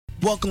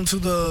Welcome to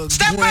the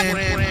Step Grand.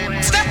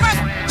 up! Step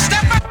up!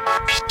 Step up!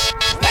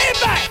 Lay it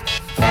back!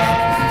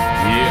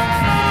 Yeah.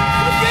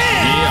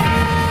 Again! Yeah.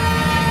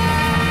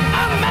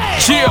 I'm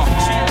mad! Chill.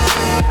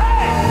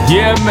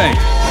 Yeah, man.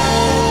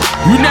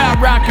 You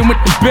not rocking with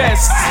the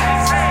best.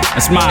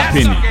 That's my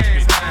opinion.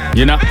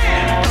 You know?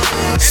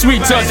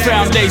 Sweet Touch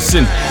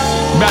Foundation.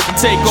 About to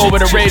take over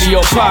the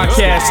radio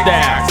podcast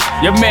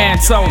style. Your man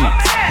Tona.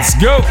 Let's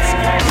go.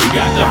 We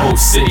got the whole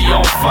city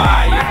on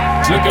fire.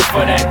 Looking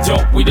for that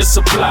dope, we the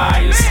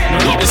suppliers. No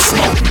need to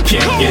smoke, you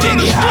can't get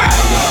any higher.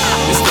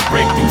 It's the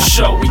breakthrough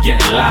show, we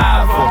get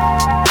liver.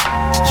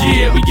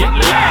 Yeah, we get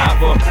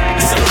liver.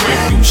 It's the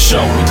breakthrough show,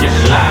 we get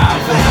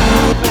liver.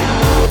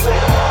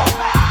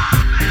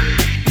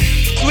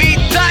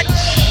 Sweet touch!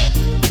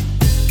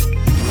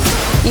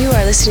 You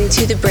are listening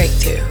to The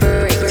Breakthrough.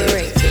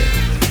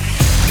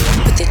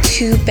 With the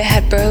two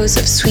bad bros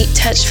of Sweet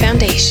Touch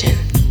Foundation.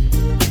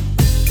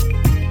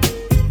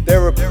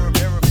 Thera-P.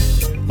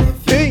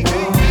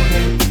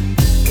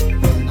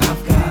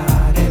 I've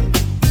got it.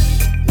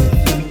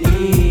 If you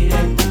need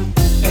it,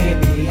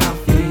 baby, I'll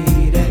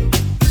feed it.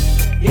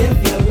 If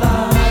you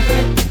love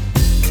it,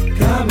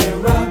 come and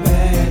rub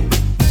it.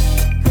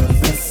 'Cause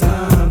there's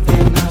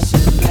something I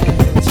should let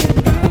you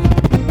know.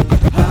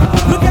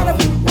 Look at it.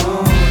 You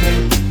want it,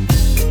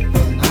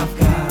 then I've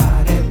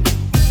got it.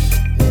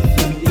 If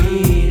you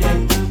need it,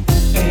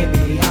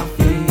 baby, I'll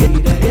feed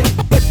it.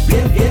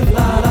 If you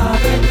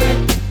love it,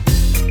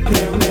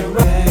 come and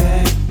rub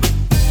it.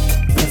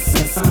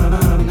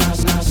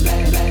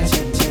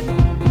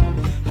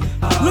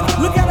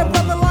 Look at a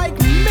brother like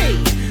me,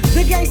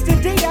 the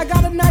gangsta D. I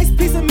got a nice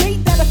piece of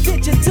meat that'll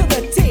fit you to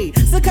the T.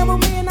 So come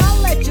with me and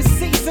I'll let you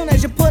see. Soon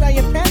as you put on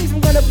your panties, I'm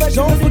gonna bust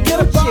you. Don't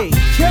forget about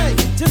K.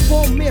 Just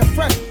want me a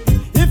fresh.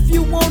 If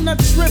you want a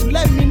trip,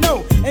 let me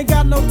know. Ain't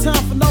got no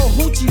time for no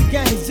hoochie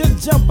games.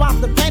 Just jump off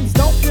the panties,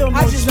 don't feel no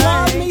shame. I just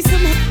want me some.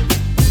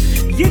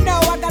 You know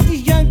I got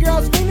these young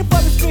girls feeling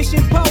for the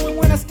fishing pole, and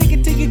when I stick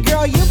it to you,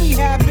 girl, you'll be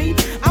happy.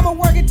 I'ma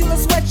work it till I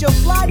sweat your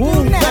fly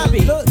blue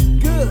nappy. That look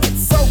good,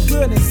 so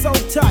good and so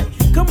tight.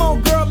 Come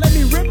on, girl, let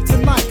me rip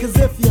tonight. 'Cause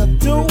if you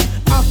do,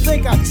 I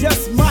think I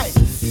just might.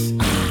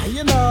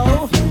 You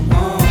know. If you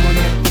want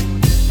it,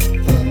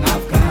 then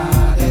I've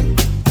got it.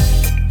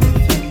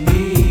 If you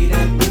need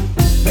it,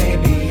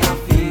 baby, I'll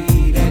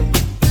feed it.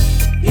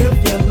 If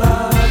you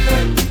love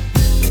it,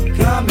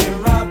 come and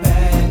rub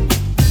it.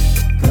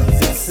 'Cause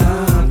there's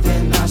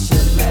something I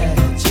should let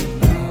you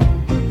know.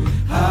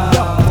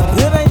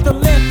 It ain't the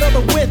length or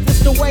the width, it's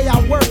the way I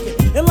work it.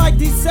 And like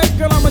these sex,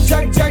 girl, I'm a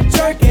jerk it.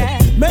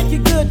 Make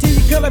it good till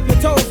you curl up your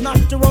toes. Knock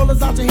the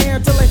rollers out your hair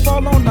until they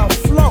fall on the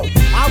floor.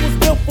 I was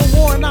built for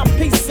war and not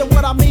peace. And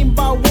what I mean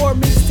by war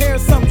means tear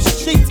some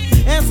sheets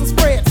and some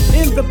spreads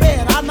in the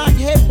bed. I knock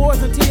your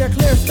headboards until your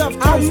clear stuff.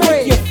 I'll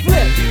make you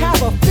flip,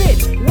 have a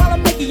fit while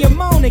I'm making you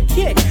moan and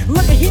kick.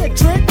 Look at here,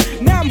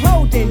 trick. Now I'm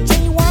holding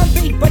genuine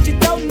beef, but you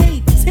don't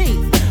need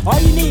teeth. All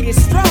you need is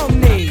strong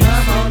knees.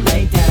 Come on,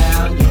 lay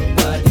down. Your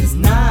butt is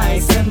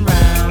nice and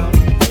round.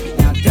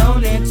 Now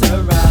don't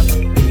interrupt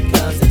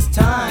because it's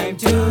time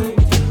to.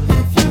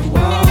 If you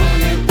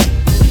want it,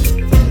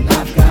 then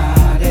I've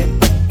got it.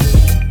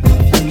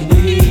 If you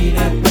need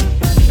it,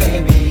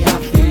 baby,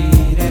 I'll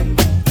feed it.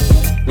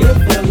 If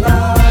you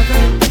love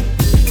it,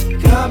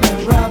 come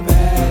and rub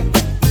it.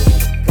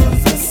 'Cause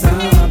there's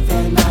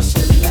something I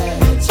should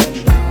let you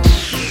know.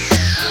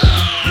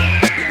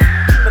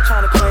 Been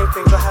trying to claim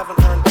things I haven't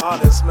earned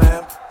honest,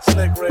 man.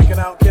 Slick Rick and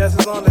Outkast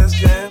is on this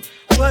jam.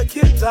 What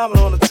kid diamond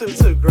on the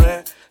 2-2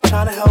 grand?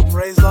 Trying to help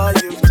raise our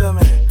youth to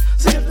man.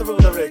 Skip the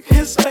ruler Rick,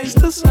 his space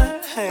to slam.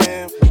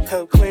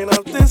 Help clean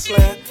up this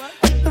land.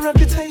 The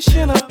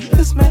reputation of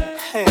this man.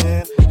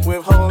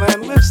 With whole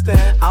and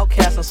withstand.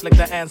 Outkast and Slick,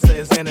 the answer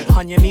is in it.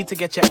 Hun, you need to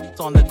get your ass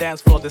on the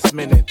dance floor this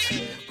minute.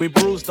 We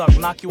bruised up,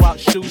 knock you out,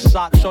 shoes,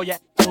 socks, show your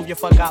ass move, you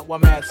forgot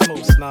what mad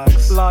smooth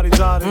snugs.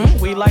 Lottie-dottie.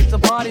 We like to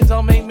party,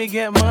 don't make me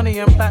get money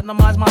and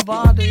platinumize my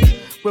body.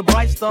 With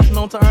bright stuff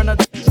known to earn a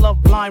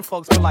love blind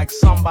folks, but like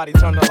somebody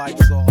turn the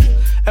lights off.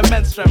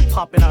 Immense strength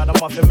popping out of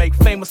muffin, make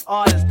famous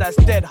artists that's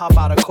dead hop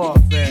out of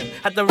coffin.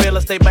 At the real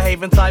estate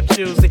behaving type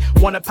choosy,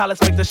 want a palace,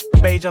 make the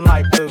beige and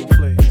light blue,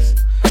 please.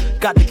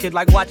 Got the kid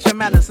like watch your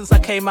manners. Since I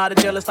came out of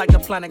jail, it's like the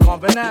planet gone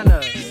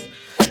bananas.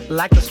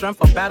 Like the strength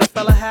a bad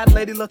fella had.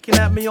 Lady looking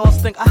at me all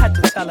stink, I had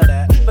to tell her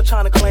that. But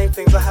trying to claim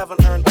things I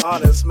haven't earned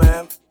honest,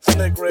 man.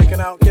 Slick Rick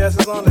and Outkast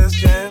is on this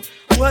jam.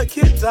 What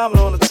kid diamond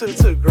on the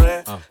 2-2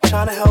 grand?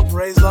 Trying to help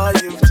raise our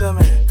youth to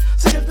man.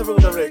 Skip the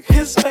ruler Rick,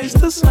 his space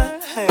to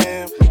slam.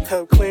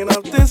 Help clean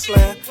up this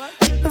land.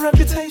 The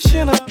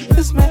reputation of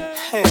this man.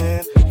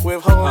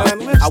 With whole and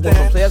withstand. I went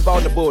from players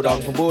ball to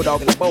bulldog, from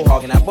bulldogging to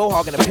bowhogging. I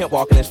bowhogging to pimp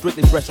walking and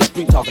strictly dressed for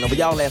street talking. And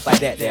we all ass like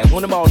that there.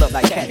 Run them all up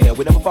like cat hair.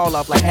 We never fall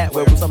off like hat.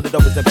 Where with some of the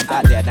dopest and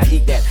out there. Now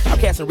eat that.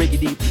 Outkast and Ricky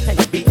D. Can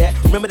you beat that?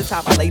 Remember the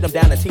time I laid them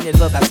down to teenage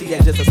love? I see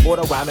that just a sport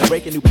of rhyming.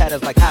 Breaking new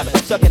patterns like Hyman.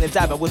 Sucking and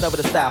jiving with over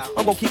the style.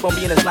 I'm gonna keep on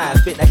being this line.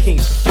 Spitting that king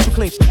shit. You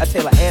clean shit. I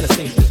tell her and a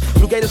seamstress.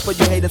 Blue gators for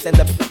you haters and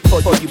the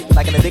for you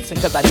like an addiction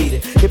cause I need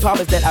it. Hip hop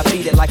is that I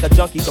feed it like a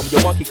junkie. So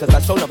you're monkey cause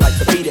I showed up like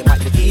to beat it. Might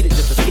defeat it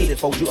just to speed it.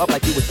 fold you up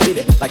like you was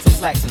fitted, like some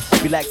slacks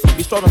and relaxing.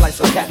 Be strolling like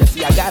some captain.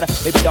 See, I got a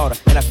baby daughter,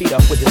 and I feed her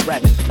with this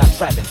rapping, not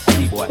trapping.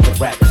 B-boy, but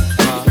rapping.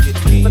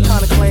 The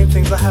kind of claim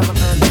things I haven't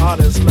earned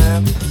artists,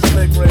 man.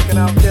 Slick Rick and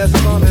Outkast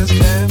is on this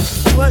jam.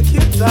 What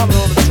keep diamond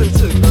on the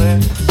 2-2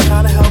 grand?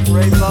 Trying to help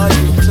raise our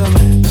youth to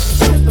me.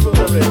 Set the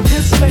ruler in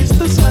his face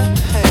this man.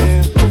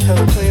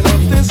 Help clean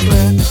up this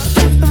land.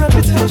 The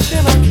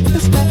reputation of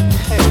this man.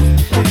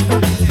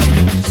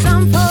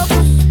 Some folks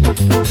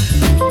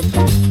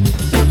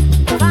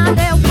find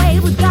their way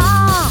with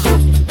God.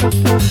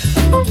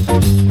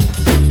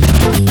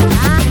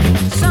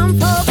 Some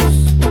folks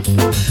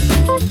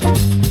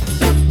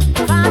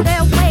find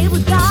their way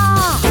with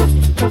God.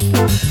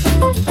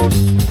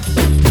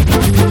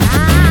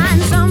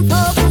 And some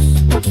folks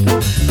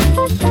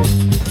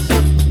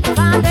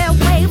find their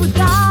way with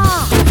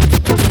God.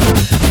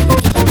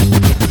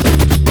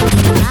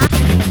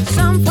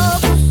 Some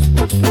folks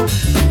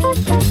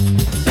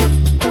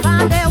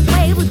find their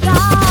way with God.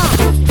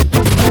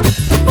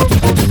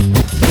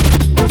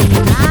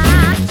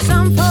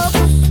 Some folks,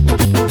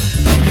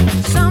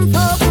 some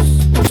folks,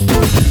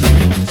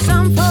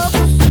 some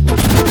folks,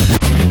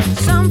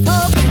 some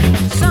folks,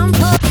 some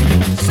folks,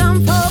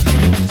 some folks,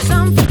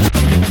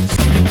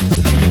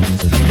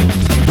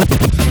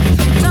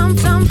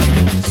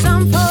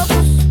 some folks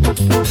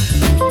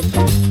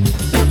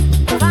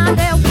find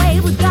their way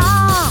with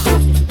God.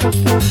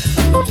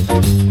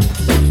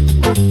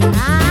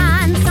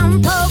 And some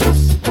folks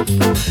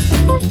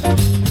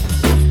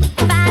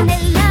find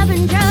their love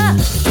in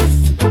drugs.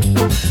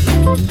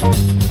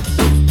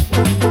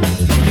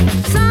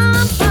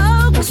 Some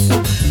folks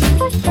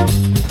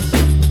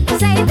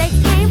say they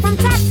came from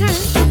Texas.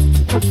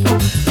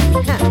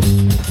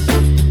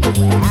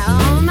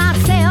 Well,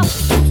 myself,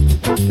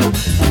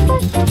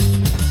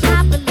 I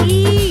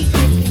believe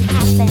it can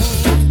happen.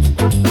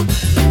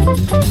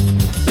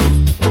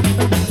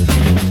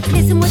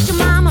 Listen what your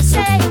mama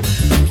say,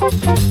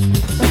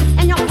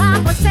 and your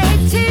papa say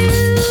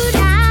too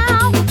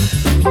now.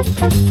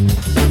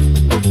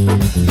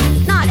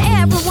 Not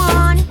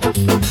everyone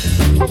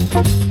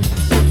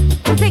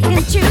can pick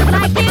and choose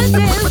like you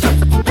do.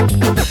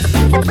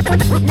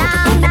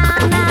 Now,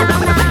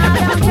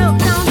 don't joke,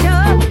 don't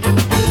joke.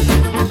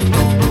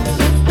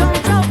 Don't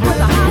joke with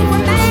a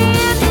hungry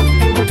man.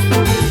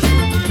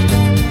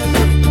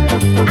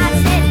 I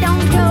said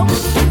don't joke.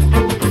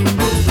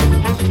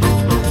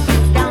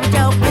 Don't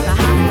joke with a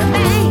hungry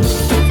man.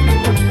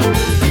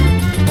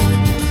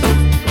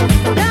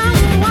 Don't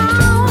joke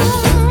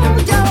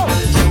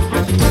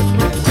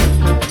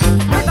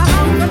with a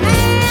hungry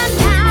man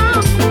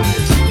now.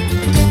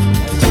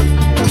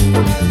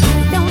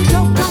 Don't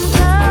joke, don't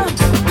joke.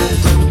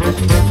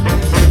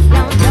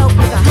 Don't joke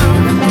with a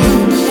hungry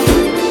man.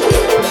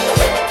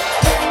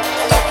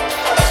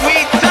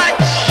 Sweet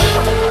touch.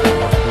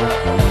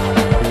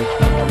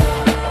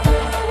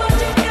 Do what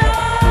you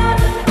gotta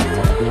do.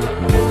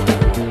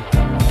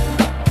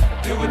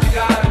 Do what you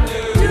gotta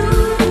do.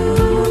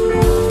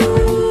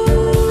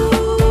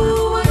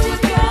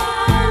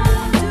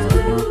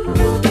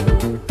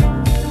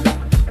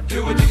 Do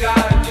what you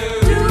gotta do.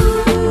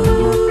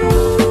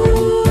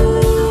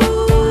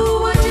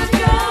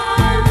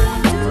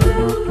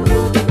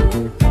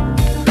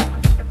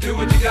 Do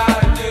what you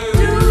gotta do.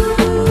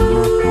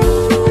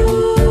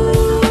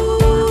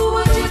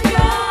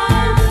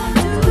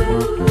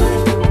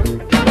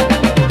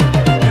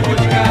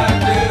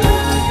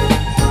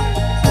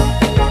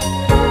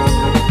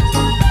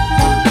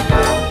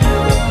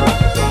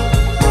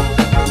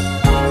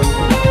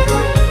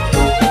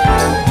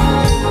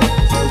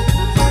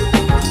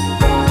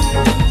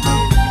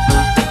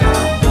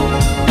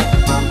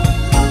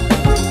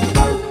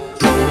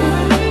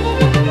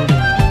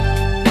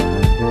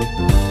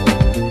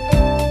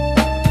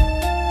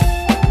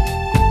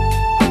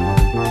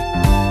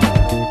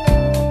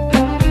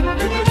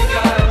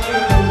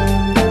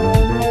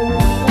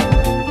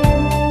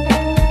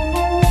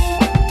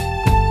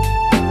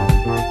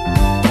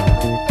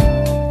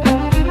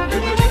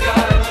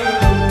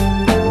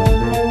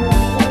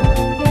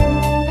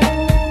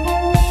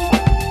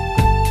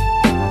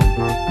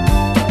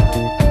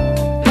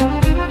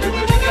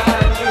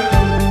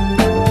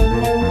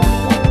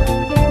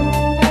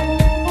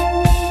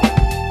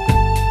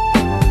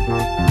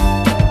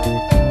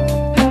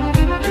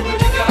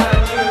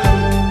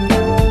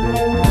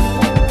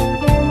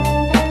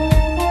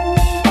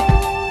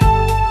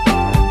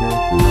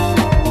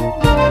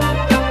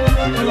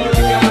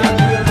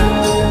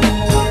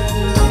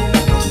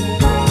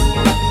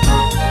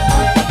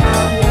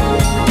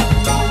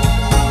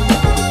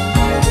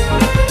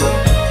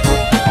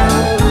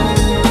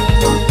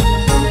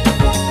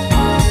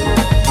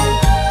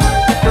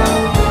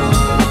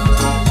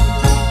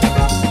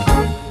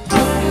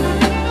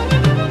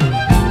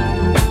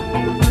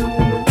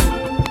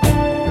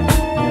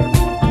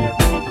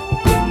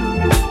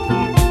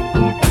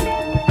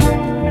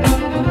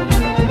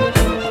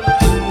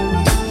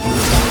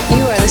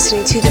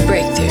 listening to The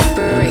Breakthrough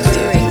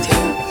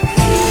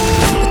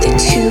with the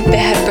two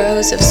bad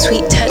bros of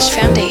Sweet Touch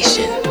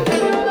Foundation.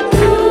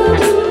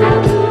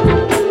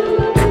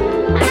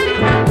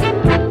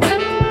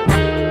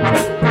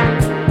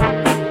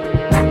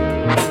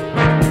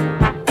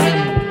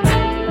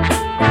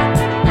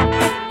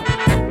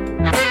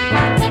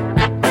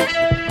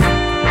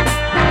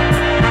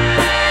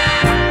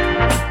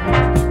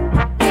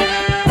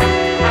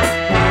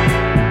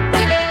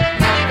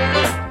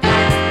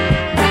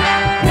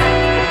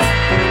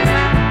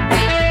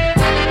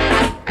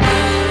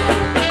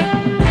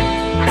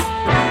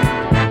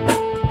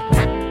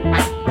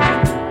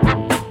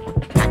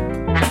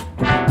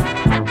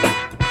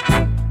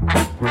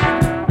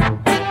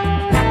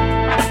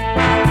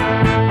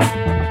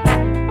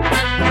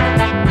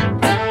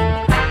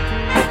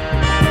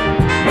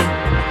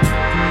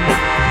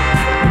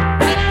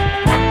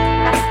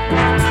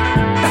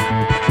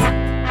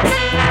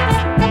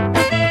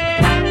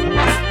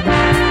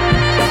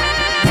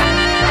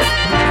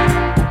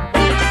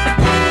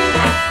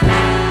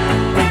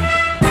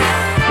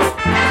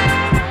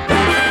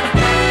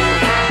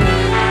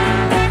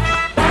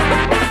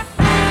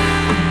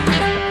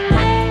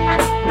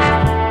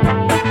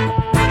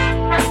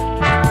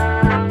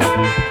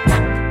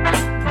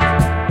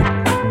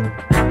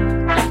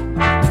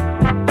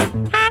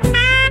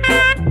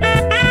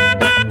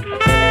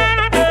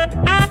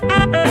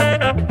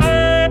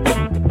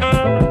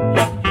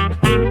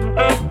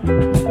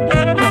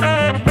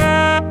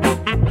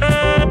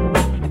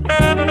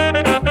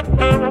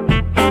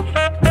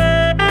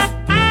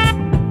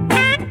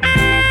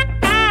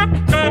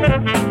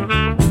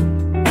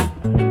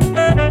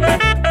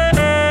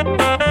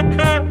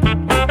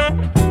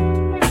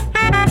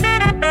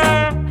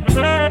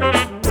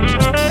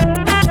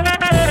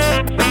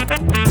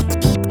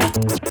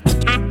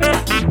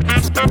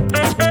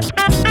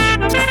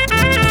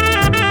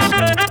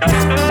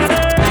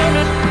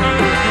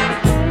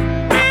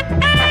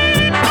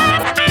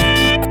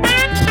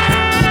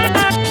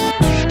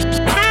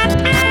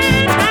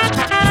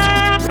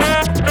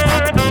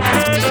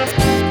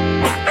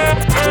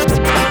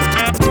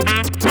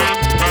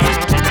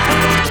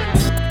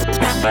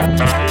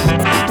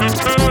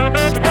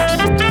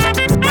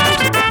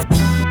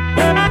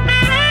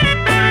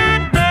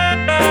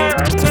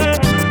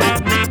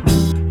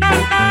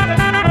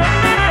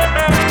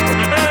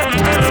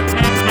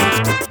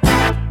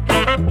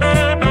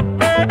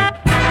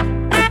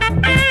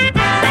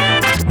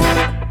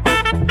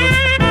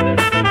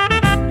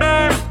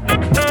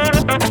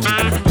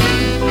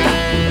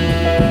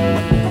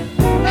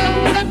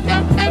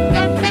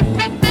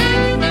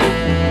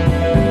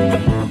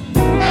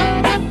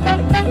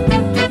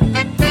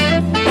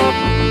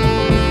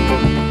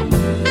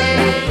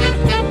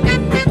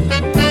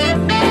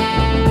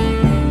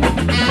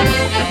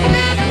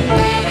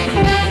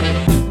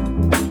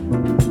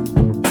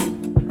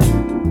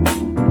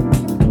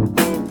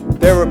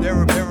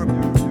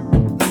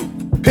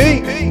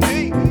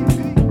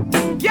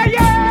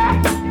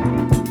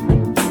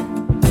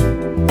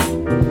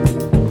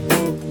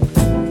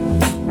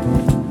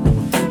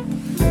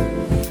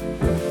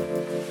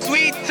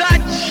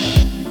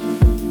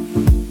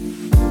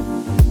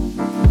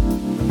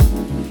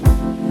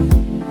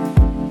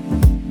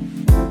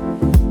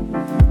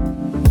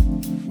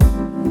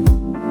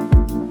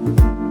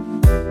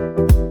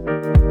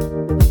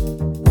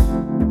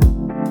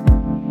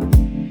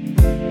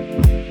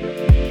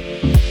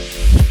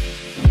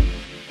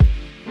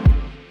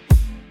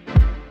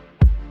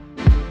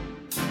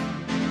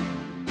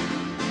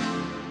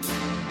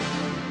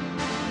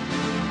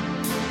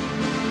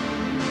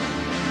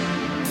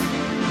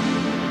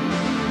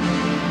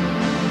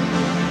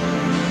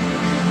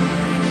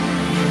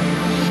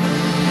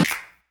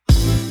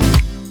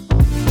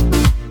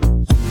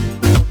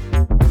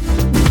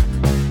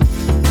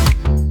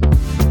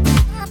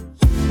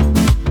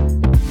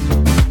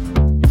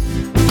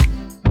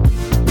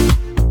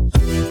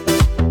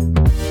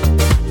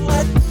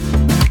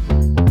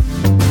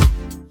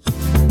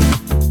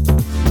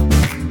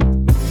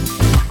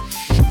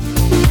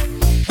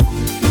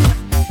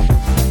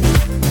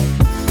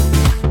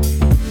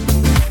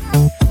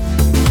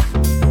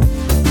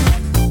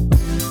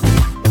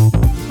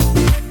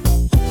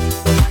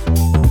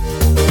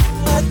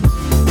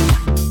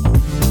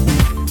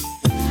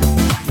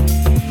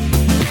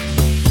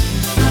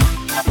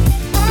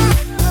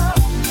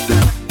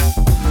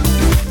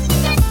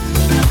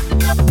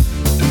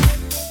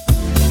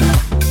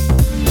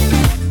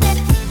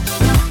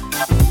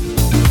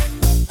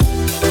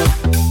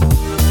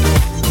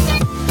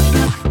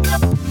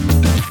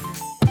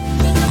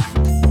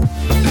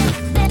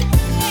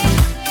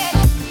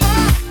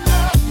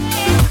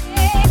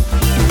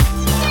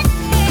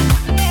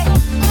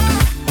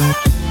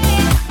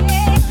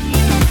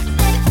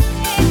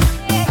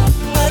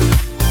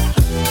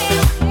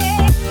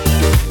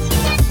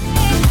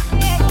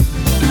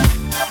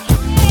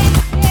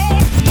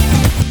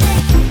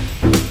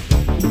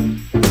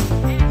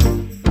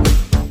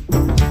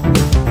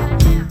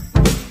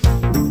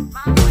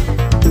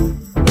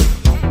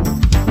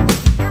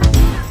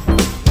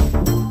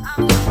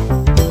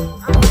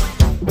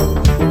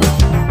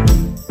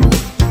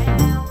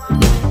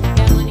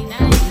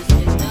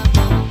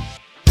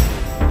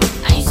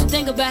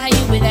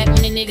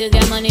 nigga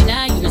got money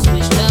now, you done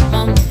switched up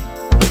on me.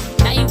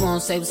 Now you wanna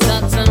say what's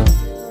up to me.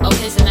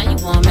 Okay, so now you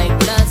wanna make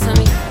love to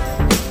me.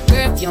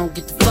 Girl, if you don't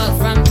get the fuck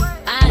from me,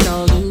 I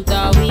know you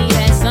thought we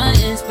had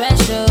something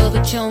special,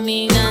 but you don't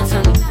mean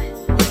nothing to me.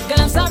 Girl,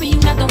 I'm sorry you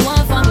not the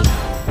one for me.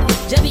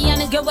 Just be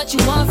honest, girl, what you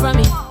want from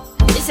me.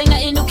 This ain't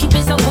nothing new, keep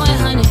it so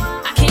 100.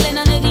 I can't let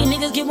none of these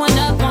niggas get one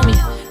up on me.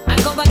 I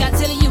go back, I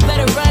tell you, you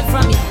better run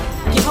from me.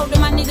 Give hope to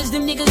my niggas,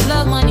 them niggas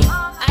love money.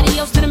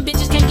 Adios to them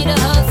bitches, can't get a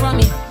hug from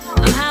me.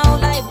 I'm high on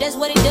life, that's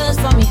what it does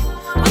for me.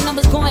 My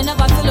numbers going up,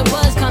 I feel a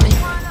buzz coming.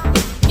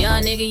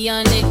 Young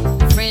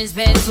nigga, friends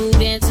bad too,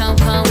 then some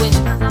come with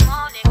you.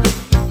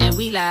 And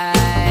we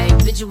like,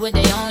 bitches with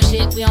their own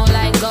shit, we don't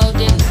like gold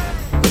diggers.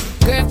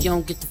 Girl, if you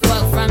don't get the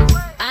fuck from me,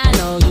 I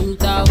know you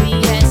thought we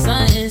had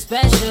something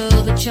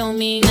special, but you don't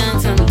mean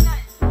nothing to me.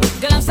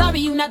 Girl, I'm sorry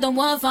you not the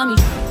one for me.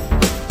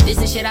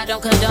 This is shit I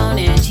don't condone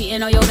it.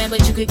 Cheating on your man,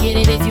 but you could get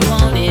it if you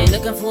want it.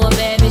 Looking for a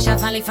bad bitch, I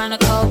finally found a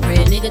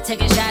culprit. Nigga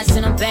taking shots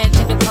in them back,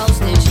 check the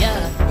postage,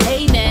 yeah.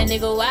 Hey man,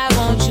 nigga, why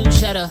won't you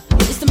shut up?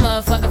 It's the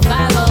motherfucking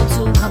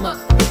 502 come up.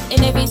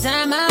 And every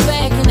time I'm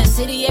back in the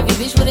city, every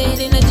bitch with a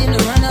hidden agenda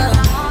run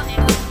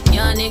up.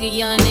 Young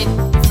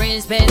nigga,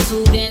 friends bad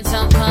too, then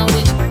some come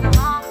with you.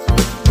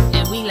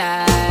 And we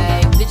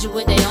like, bitches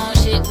with their own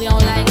shit, we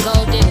don't like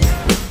gold diggers.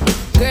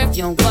 Girl, if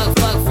you don't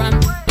fuck from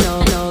me,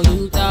 no,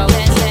 you thought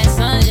that's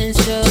something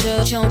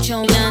sure,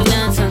 chon,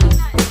 none to me.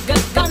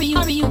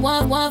 Girl, you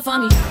one for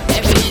me.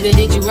 Every nigga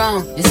did you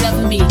wrong, except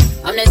for me.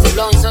 I'm next to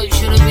blowing, so you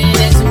should've been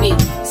next to me.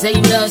 Say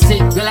you love sick,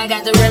 girl, I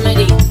got the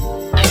remedy.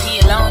 I be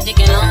alone, dick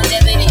and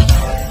longevity.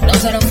 No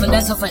settle for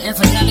less or for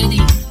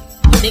infidelity.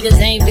 Niggas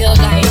ain't built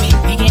like me.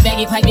 He can't bag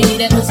your pipe, he need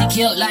that pussy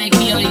killed like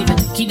me. Or even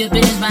keep the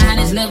business behind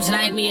his lips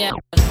like me.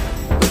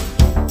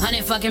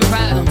 100 fucking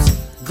problems.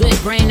 Good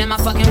brain, am I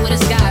fucking with a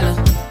scholar?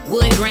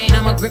 Wood grain,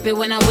 I'ma grip it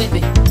when I whip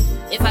it.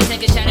 If I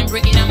take a shot and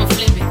brick it, I'ma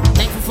flip it.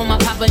 Thankful for my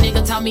papa,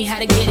 nigga taught me how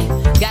to get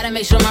it. Gotta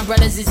make sure my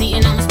brothers is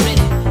eating, I'ma split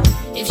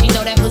it.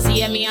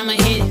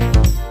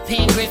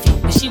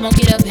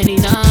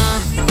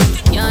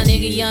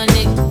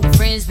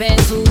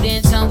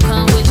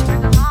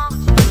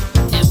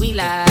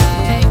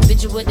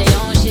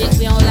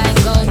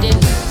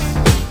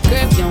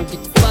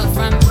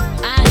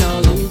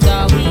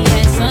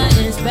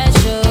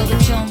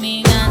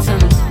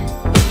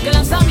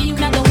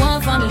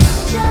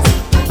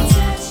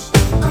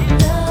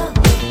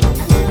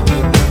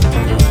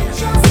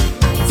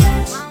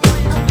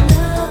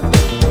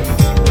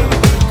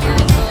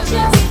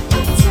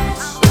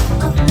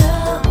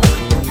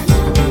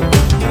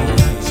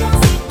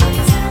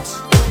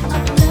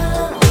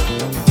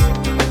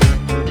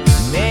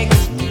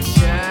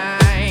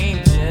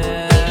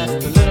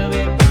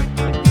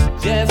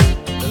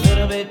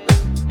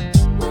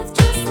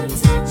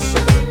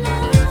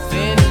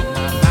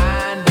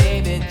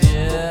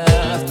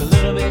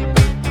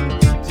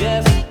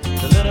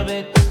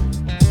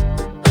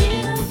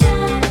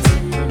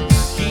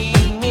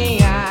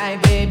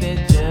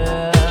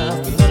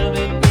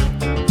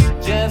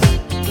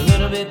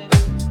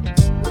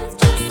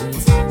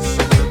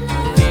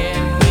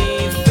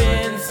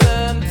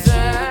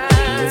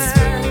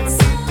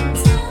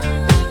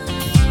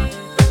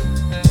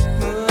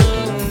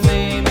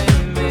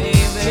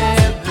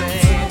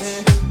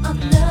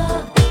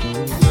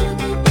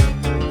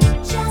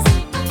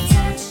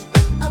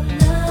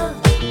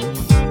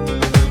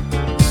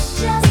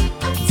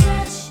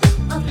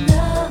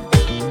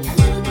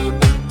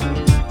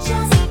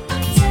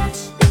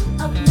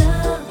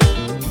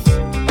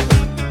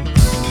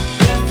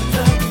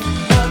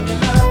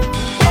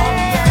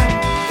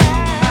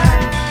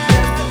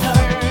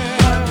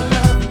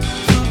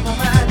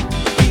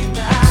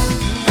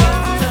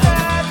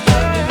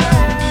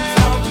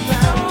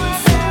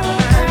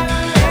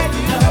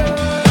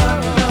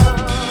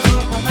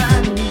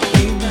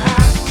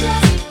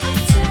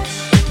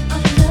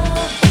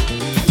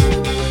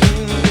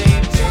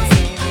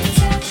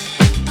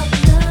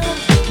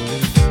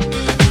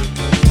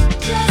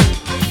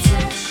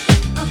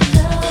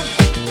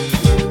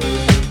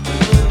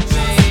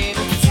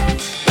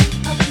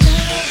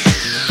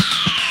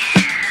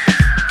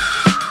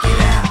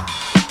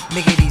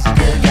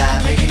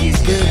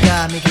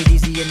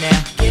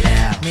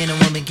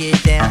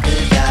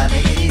 Good God,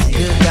 make it easier.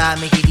 Good God,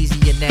 make it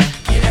easier now.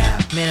 Get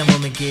out. Man and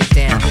woman get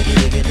down.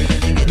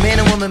 Man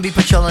and woman be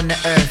patrolling the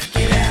earth.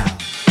 Get out.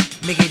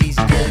 Make it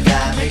easy. Good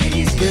God, make it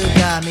easy. Good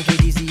God, make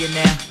it easier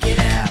now. Get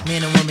out.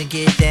 Man and woman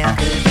get down.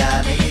 Good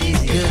God, make it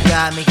easy. Good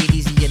God, make it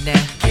easier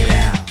now. Get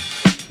out.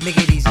 Make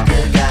it easy.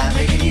 Good God,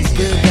 make it easy.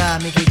 Good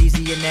God, make it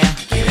easier now.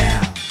 Get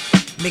out.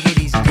 Make it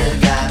easy.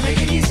 Good God,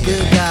 make it easy.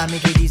 Good God,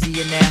 make it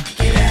easier now.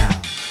 Get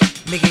out.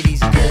 Make it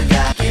easy. Good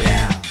God, get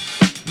out.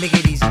 Make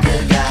it easy.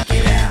 Good God,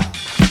 get out.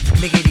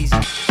 Make it easy.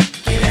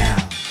 Get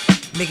out.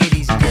 Make it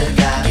easy. Good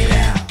God, get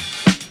out.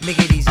 Make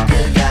it easy.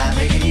 Good God,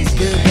 make it easy.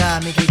 Good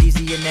God, make it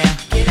easier now.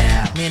 Get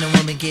out. Man and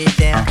woman get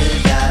down.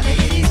 Good God, make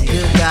it easy.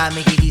 Good God,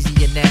 make it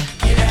easier now.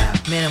 Get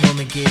out. Man and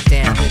woman get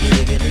down.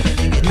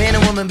 Man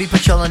and woman be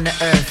patrolling the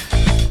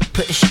earth,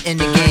 putting shit in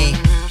the game.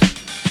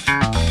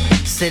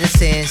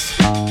 Citizens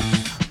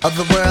of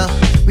the world,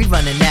 we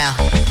running now.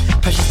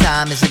 Precious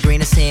time is a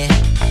grain of sand.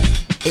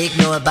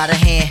 Ignored by the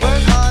hand.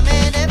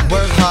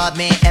 Work hard,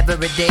 man,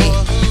 every day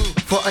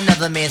for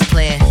another man's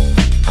plan.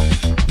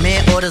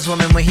 Man orders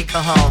woman when he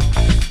come home.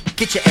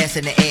 Get your ass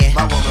in the air.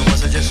 My woman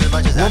wants her just as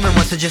much as woman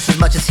wants her just as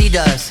much as he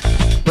does,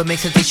 but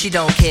makes him think she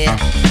don't care.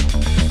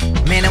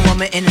 Man and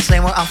woman in the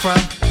slang where I'm from,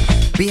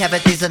 we having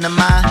things on the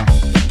mind.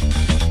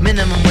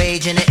 Minimum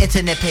wage and an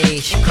internet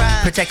page.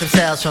 Protect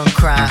themselves from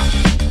crime.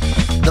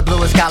 The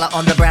bluest collar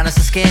on the brownest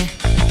of skin.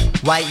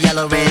 White,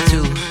 yellow, red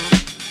too.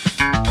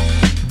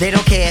 They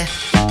don't care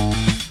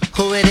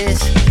who it is,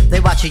 they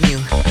watching you.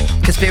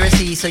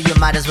 Conspiracy, so you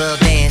might as well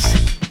dance.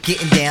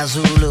 Getting down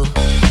Zulu.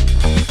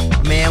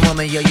 Man,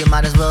 woman, yo, you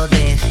might as well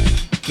dance.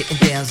 Getting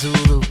down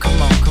Zulu,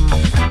 come on, come on.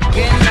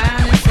 Getting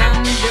down is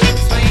something to do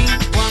between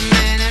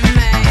woman and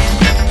man.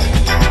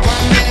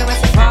 1 minute we're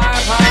so far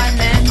apart and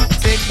then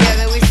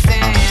together we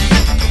stand.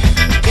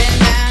 Getting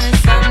down is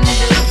something to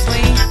do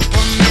between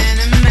woman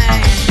and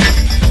man.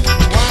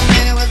 1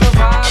 minute we're so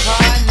far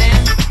apart and then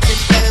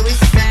together we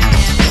stand.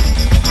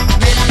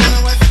 Man, I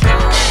know what's going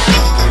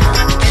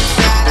on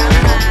inside our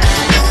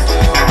minds.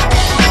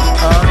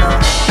 Oh no,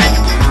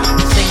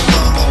 sing it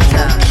one more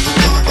time.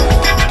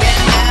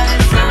 Getting down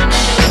is something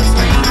to do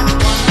between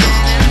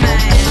woman and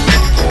man.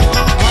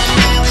 1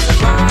 minute we're so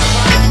far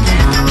apart and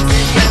then together we stand.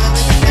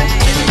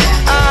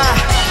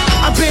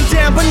 I've been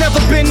down but never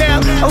been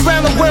out.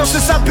 Around the world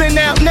since I've been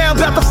out. Now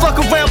about to fuck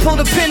around, pull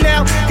the pin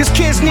out. Cause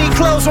kids need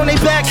clothes on their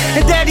back,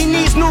 and daddy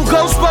needs new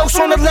ghost spokes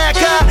on the lack.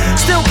 I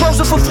still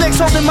posing for flicks,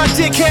 holding my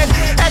dickhead.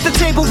 At the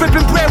table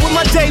ripping bread with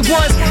my day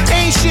ones.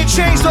 Ain't shit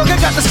changed, dog, I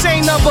got the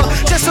same number.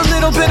 Just a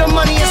little bit of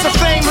money and some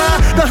fame,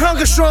 huh? The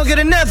hunger stronger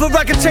than ever,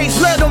 I can taste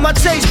blood on my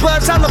taste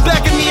buds. I look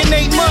back at me in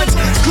 8 months,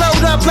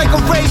 glowed up like a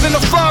rave in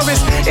the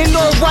forest. In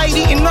all white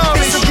eating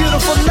orange. It's a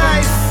beautiful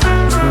life.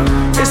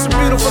 It's a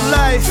beautiful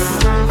life.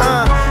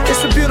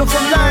 It's a beautiful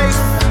life.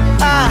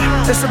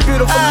 It's a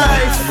beautiful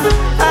life.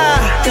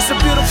 It's a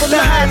beautiful life. The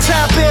high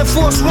top Air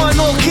Force One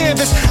on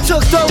canvas.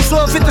 Took those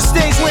off at the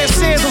stage wearing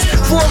sandals.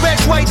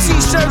 4X white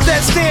t-shirt,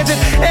 that's standard.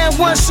 And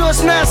one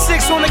shorts,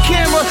 9-6 on the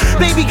camera.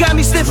 Baby got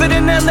me stiffer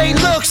than LA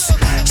looks.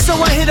 So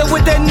I hit her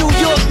with that New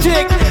York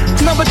dick.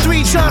 Number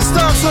 3, John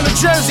Starks on the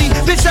jersey.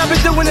 Bitch, I've been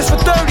doing this for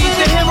 30.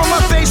 The hair on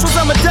my face was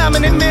I'm a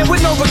dominant man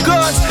with no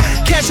regards.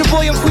 Catch a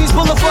boy on Queens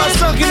Boulevard,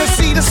 sunk in the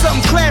sea to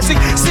something classic.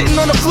 Sitting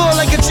on the floor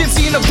like a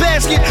gypsy in a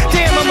basket.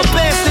 Damn, I'm a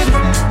bastard.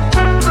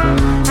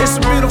 It's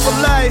a beautiful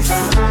life.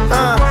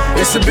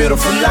 It's a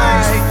beautiful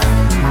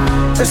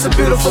life. It's a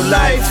beautiful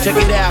life. Check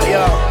it out,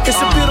 yo.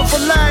 It's a beautiful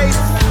life.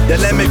 The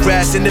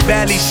lemongrass in the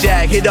valley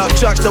shack. Hit up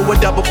Tuxedo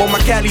with double on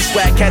my Cali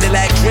swag.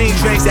 Cadillac dream,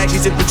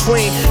 transactions in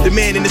between. The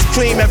man in his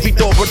cream, every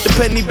thought worth the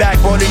penny back.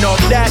 Burning off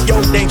that,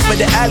 yo, thanks for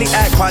the alley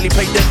act. Probably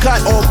played the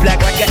cut, all black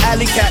like an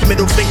alley cat.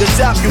 Middle fingers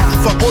up, you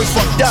fuck boys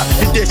fucked up.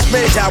 Hit this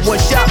man's out, one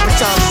shot, but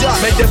time's up.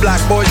 Make the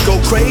black boys go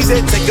crazy,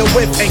 take a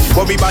whiff. Ain't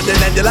worry about the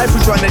land of life, we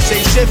tryna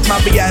change shift.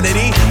 My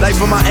reality, life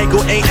from my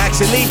angle ain't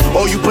actually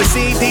all you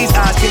perceive, these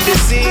eyes can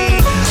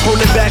deceive.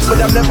 Holding back,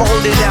 but I'm never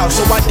holding out.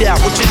 So I doubt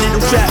what your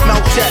little trap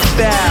mouth chat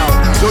bow.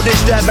 Throw this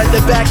strap at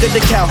the back of the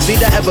couch.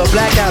 Need to ever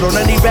black out on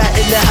any rat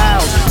in the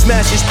house.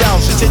 Smash his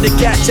bounce until the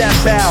cat tap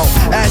out.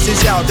 Ass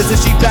is out, this is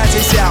she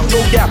passes out.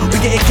 No doubt,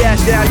 we getting cash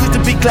down. Used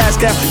to be class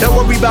cow. Don't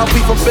worry about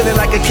people feeling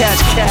like a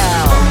cash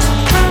cow.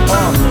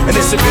 And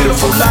it's a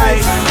beautiful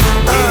life.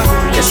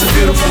 It's a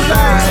beautiful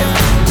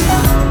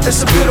life.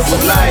 It's a beautiful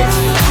life.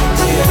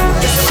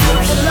 It's a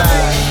beautiful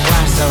life.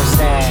 Why so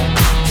sad?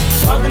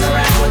 Walking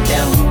around with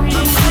them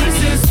blue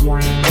faces.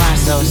 Why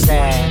so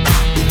sad?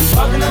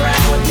 Walking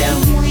around with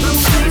them blue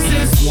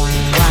faces.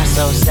 Why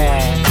so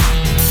sad?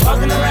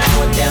 Walking around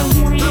with them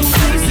blue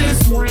faces.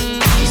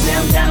 She said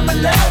I'm down for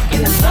love,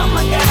 and the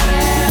summer gotta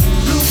have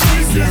blue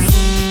faces.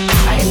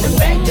 I hit the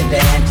bank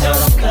today and told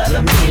them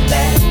color me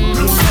back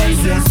blue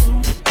faces.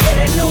 Yeah,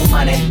 that new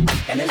money,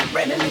 and it's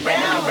spreading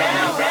round,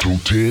 round, round. 2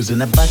 tears in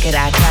the bucket,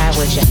 I cry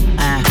with ya.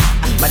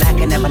 But I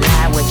can never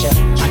lie with ya.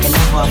 I can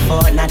never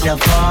afford not to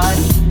afford.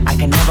 I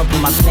can never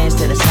put my plans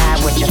to the side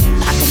with you.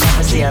 I can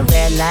never see a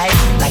red light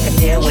like a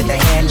deer with a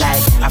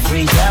headlight. I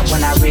freeze up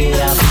when I read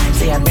up.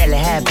 See, I barely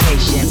have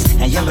patience,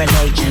 and you're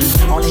relating.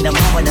 Only the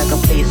moment to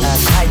complete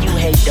us. How you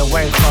hate to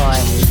work for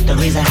it? The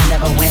reason I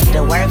never went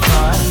to work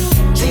for it.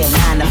 See, a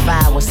 9 to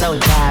 5 was so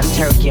jive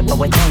turkey, but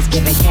when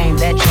Thanksgiving came,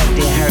 that truck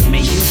didn't hurt me.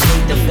 You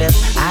plead the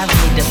fifth, I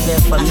read the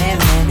Fifth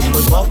Amendment.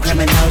 We're both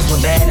criminals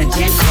with bad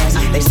intentions.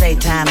 They say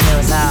time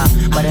heals all,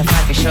 but if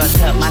I could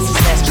shortcut my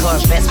success,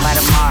 Corvettes by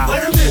tomorrow.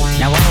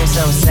 Now I ain't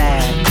so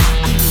sad,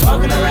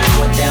 walking around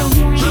with them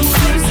blue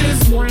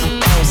faces. I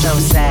ain't so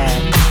sad,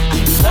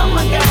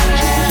 someone gotta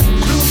have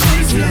blue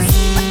faces.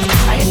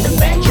 I hit the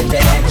bank at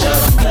the end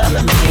of the club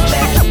and make it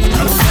back.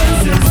 Blue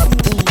faces,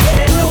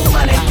 getting no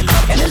money,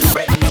 and it's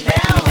breaking me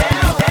down.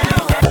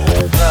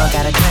 Girl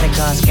got a credit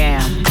card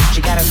scam.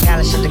 She got a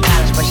scholarship to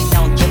college, but she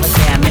don't give a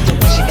damn.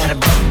 Intuition got a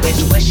broke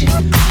bitch wishing.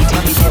 She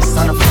told me this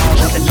on the phone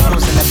with the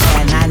noodles in the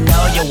pan. I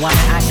know you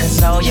woman, I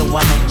console you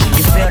woman.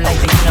 You feel like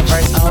the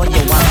universe, oh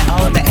you woman.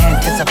 Oh, the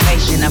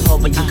anticipation of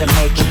hoping you can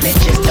make it.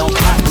 Bitches don't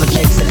pop for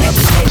tricks and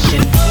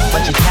hesitation.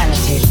 But you're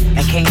talented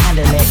and can't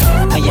handle it.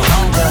 And your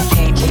homegirl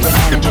can't keep it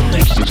manageable.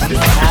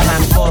 I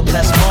rhyme 4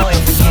 plus 4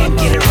 if you can't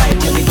get it right.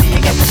 Tell me, do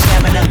you got the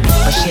stamina?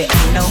 But shit,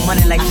 ain't no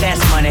money like fast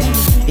money.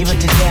 Even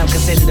today I'm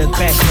considered a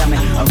crash coming.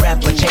 A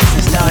rapper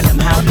chasing stardom.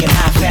 How can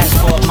I fast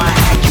forward my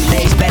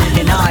accolades better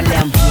than all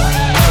them?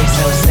 Oh,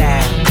 so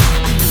sad,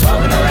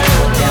 walking around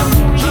with them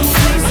blue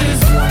faces.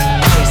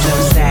 Oh, so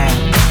sad,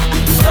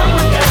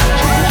 someone gotta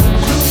have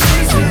blue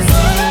faces.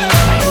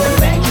 I hit the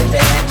bank with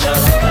the hand of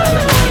the club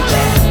and make it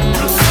back.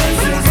 Blue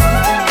faces,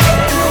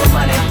 getting no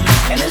money,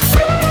 and it's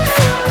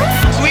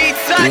sweet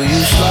touch. Do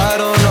you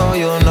slide on all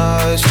your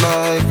nights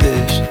like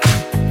this?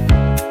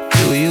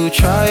 Do you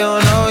try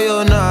on all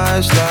your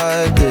nights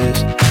like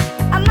this?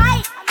 I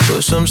might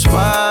put some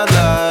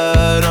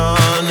spotlight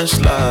on the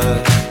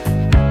slide.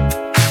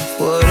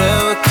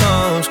 Whatever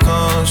comes,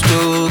 comes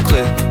through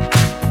clear.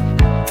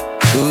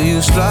 Do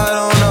you slide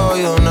on all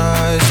your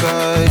nights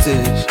like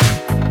this?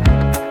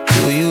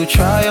 Do you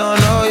try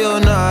on all your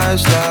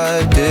nights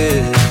like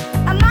this?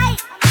 I might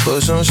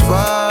put some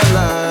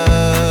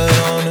spotlight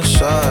on the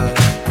side.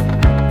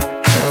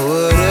 And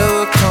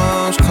whatever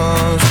comes,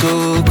 comes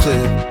through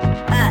clear.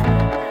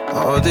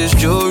 All this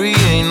jewelry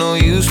ain't no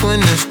use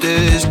when it's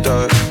this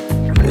dark.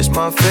 It's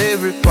my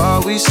favorite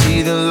part, we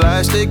see the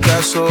lights that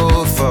got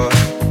so far.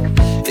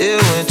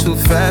 It went too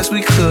fast,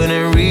 we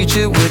couldn't reach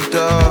it with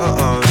the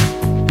arm.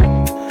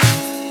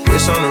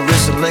 Wrist on the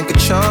wrist, a link of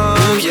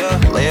charms, yeah.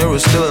 Laying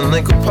was still a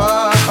link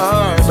apart.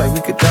 Like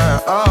we could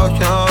die all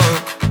young,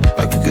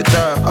 like we could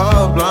die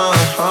all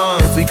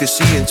blind. If we could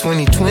see in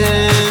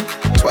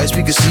 2020, twice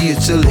we could see it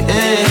till the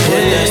end.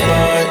 Put that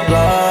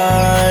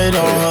spotlight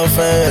on her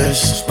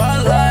face.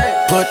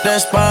 Spotlight. Put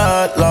that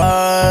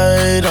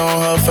spotlight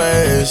on her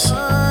face.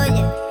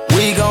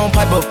 We gon'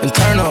 pipe up and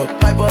turn up.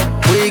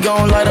 We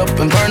gon' light up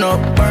and burn up.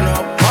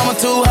 Mama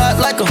too hot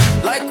like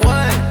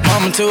what?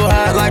 Mama too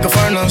hot like a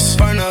furnace.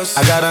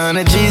 I got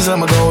 100 G's,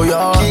 I'ma go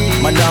yard.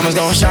 My diamonds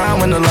gon'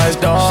 shine when the lights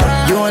dark.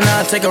 You and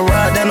I take a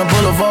ride down the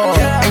boulevard,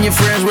 and your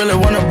friends really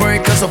wanna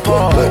break us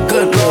apart.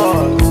 Good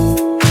Lord.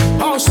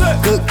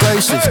 Good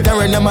gracious,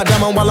 staring at my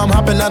diamond while I'm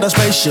hopping out of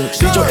spaceship.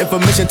 Need your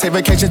information, take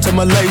vacation to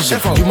Malaysia.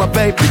 You my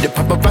baby, the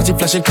paparazzi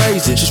flashing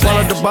crazy. She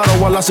swallowed the bottle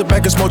while I sit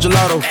back and smoke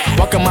gelato.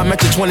 Walking my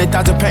mansion,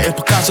 20,000 patent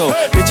Picasso.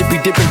 Bitch, it be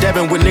dipping,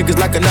 dabbing with niggas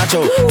like a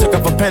nacho. Took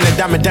off a pen and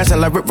diamond dancing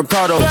like Rick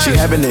Ricardo. She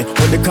having it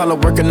with the color,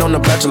 working on the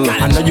bachelor.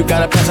 I know you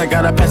got a pass, I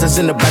got a pass, it's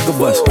in the back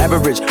of us.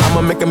 Average,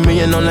 I'ma make $1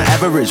 million on the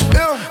average.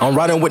 I'm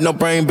riding with no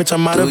brain, bitch,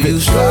 I'm out of it. Do you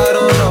slide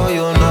on all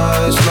your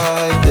nights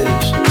like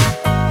this?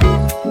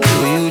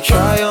 Do you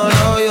try on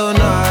all your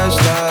nights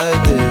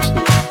like this?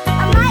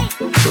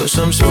 Put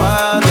some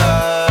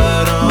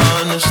spotlight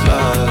on the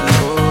slide.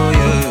 Oh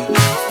yeah.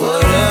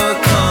 Whatever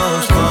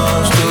comes,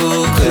 comes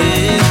through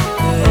clear.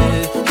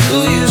 Do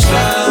you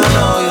slide on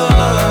all your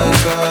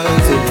nights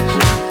like this?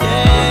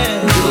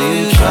 Do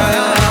you try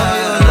on all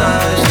your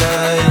nights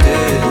like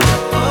this?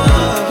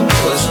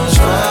 Put some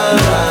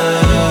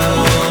spotlight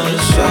on the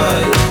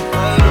side.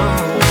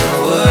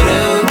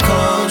 Whatever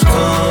comes,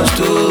 comes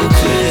through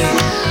clear.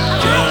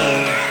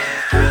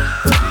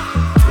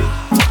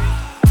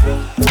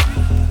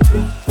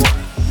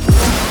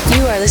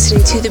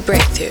 Listening to The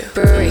Breakthrough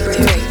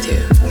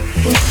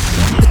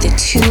with the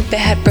 2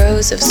 bad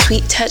bros of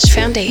Sweet Touch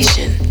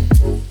Foundation.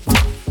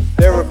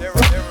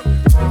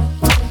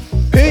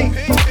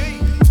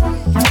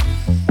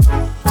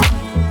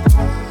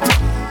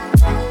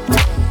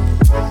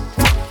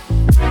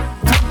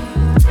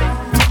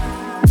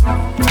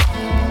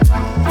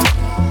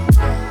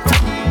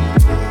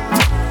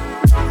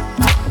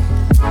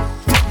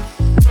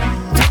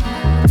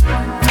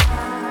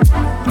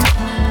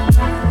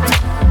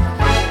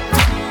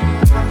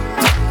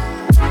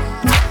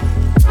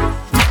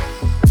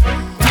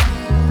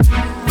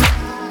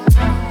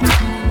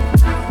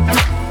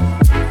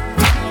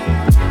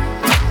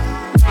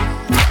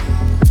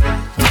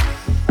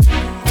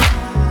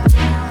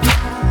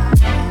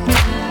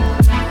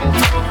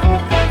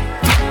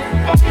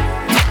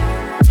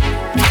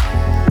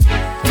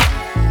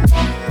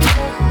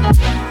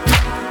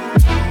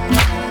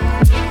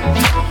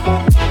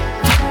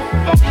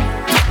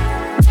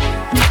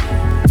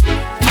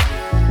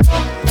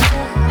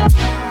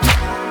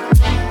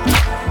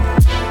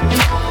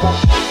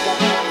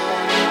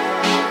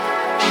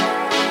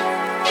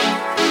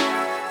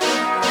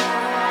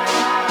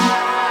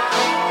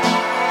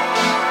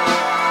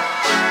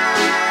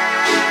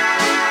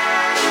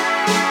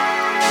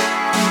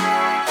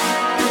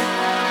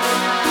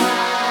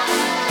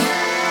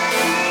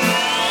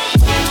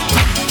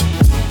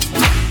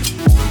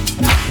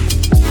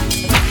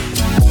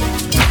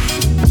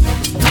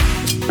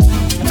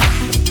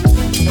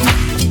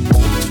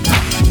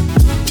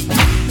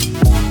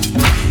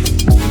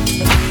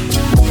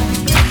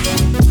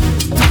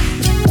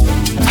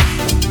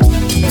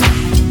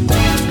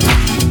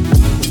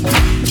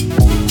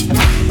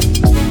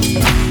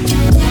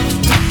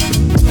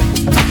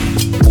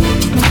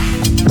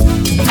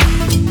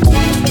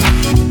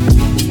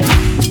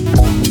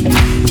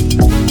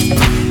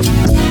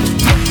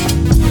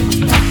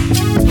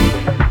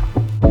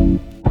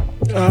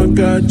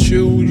 got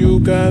you, you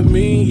got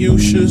me. You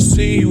should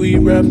see we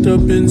wrapped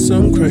up in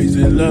some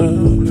crazy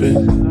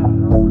loving.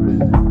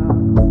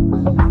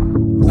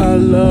 I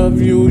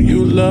love you,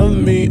 you love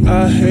me.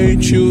 I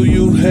hate you,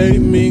 you hate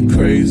me.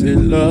 Crazy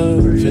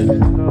loving.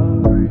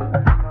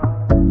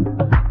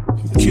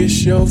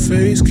 Kiss your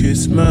face,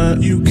 kiss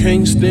mine. You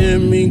can't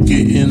stand me.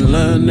 Get in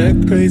line,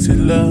 that crazy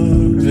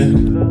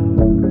loving.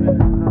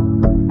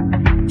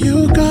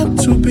 You got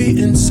to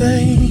be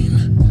insane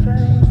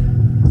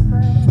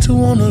to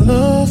wanna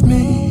love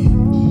me.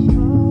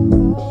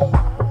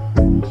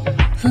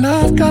 And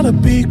I've gotta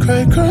be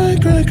cray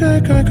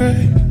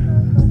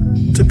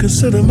to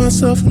consider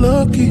myself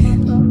lucky.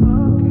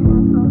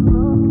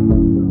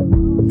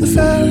 The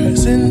fair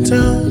is in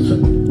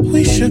town.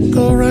 We should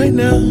go right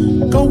now.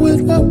 Go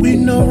with what we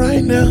know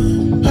right now.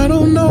 I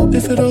don't know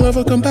if it'll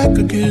ever come back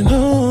again.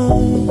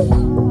 Oh,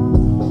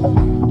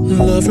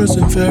 lovers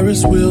and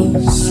Ferris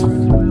wheels.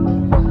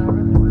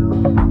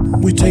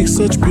 We take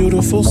such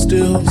beautiful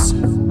stills.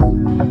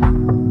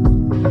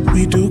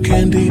 We do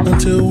candy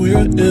until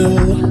we're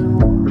ill.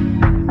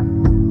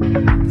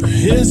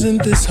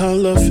 Isn't this how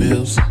love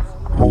feels?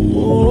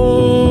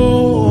 Oh,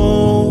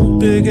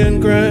 big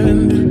and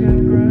grand.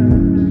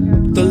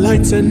 The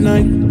lights at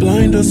night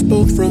blind us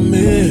both from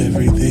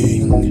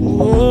everything.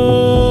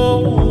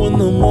 Oh, when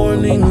the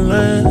morning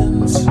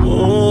lands.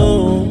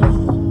 Oh,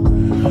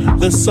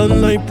 the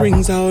sunlight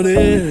brings out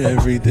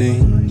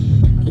everything.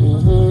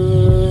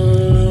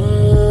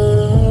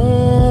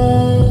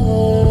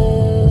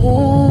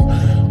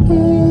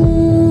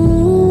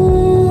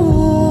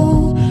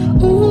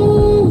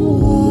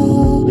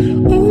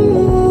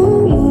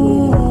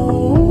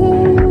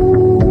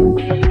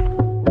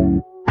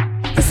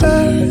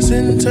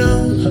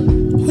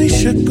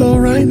 Go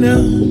right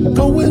now,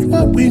 go with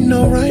what we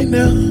know right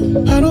now.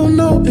 I don't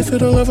know if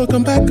it'll ever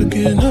come back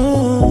again.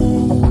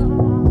 Oh,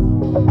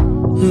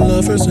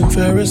 lovers and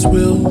Ferris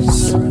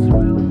wheels.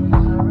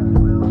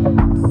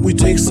 We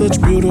take such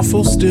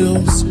beautiful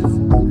stills.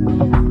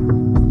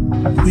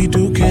 We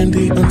do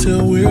candy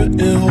until we're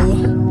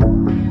ill.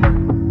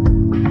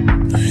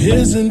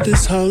 Isn't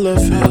this how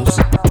love feels?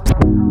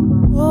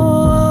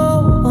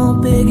 Oh,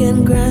 big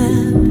and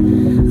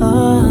grand.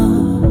 Oh.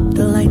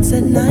 The lights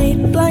at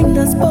night blind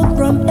us both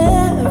from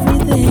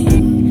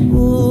everything.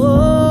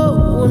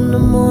 Whoa, when the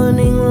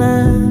morning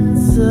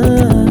lands,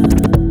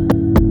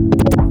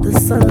 the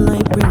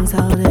sunlight brings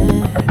out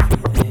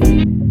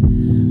everything.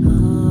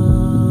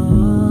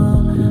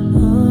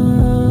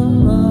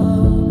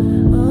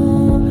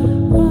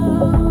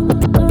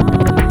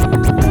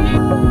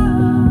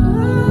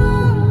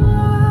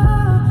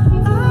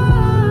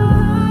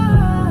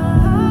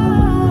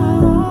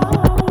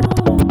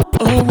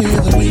 Are we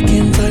the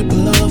weekend type of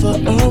lover?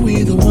 Are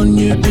we the 1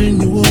 year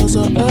annuals?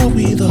 Or are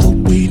we the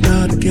hope we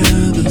die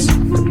together?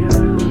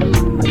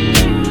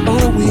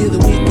 Are we the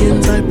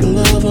weekend type of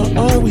lover?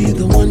 Are we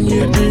the 1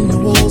 year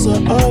annuals? Or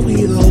are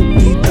we the hope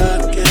we die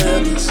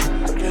together?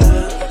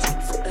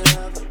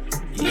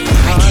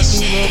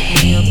 Coffee woke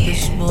me up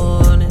this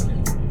morning.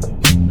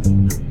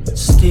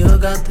 Still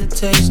got the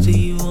taste of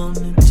you on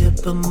the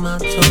tip of my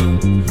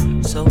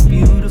tongue. So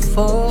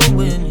beautiful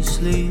when you're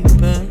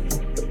sleeping.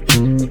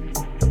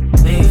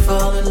 May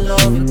fall in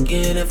love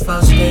again if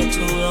I stay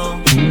too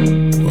long.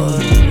 What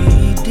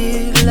we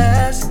did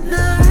last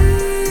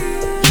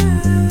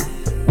night,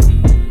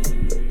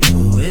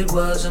 oh, it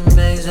was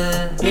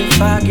amazing.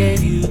 If I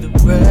gave you the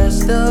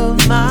rest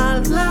of my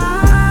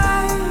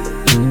life,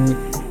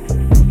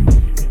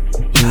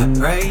 I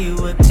pray you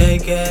would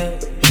take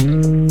it.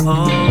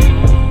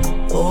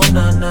 Oh,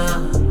 nah,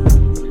 nah,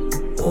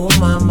 oh,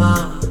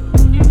 mama.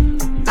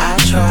 I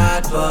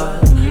tried,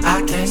 but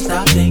I can't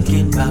stop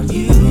thinking about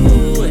you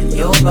and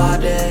your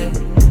body,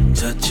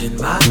 touching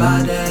my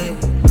body.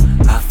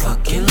 I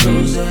fucking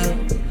lose it.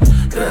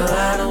 Girl,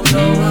 I don't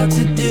know what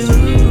to do.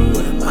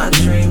 Am I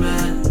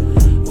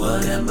dreaming?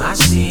 What am I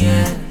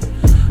seeing?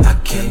 I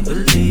can't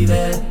believe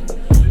it.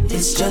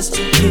 It's just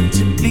too good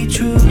to be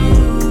true.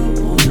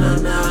 Oh, nah,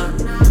 nah.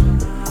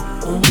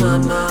 Oh,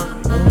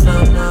 mama. Oh,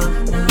 nah, nah.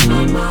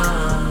 Oh, mama.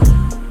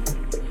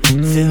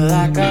 Feel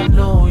like I've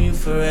known you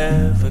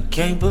forever.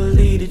 Can't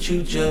believe that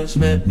you just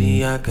met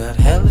me. I got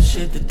hella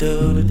shit to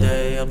do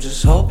today. I'm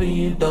just hoping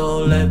you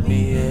don't let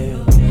me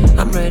in.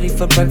 I'm ready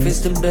for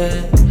breakfast in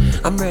bed.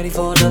 I'm ready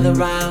for another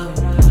round.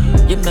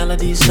 Your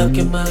melody's stuck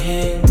in my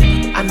head.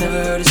 I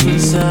never heard a sweet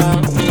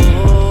sound.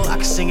 Oh, I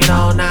can sing it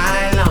all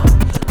night long.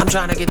 I'm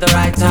trying to get the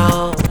right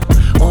tone.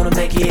 Wanna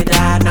make it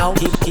high note.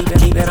 Keep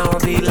it on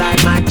repeat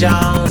like Mike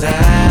Jones.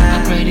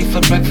 I'm ready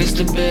for breakfast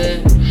in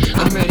bed.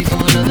 I'm ready for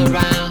another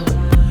round.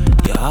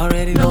 You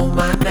already know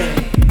my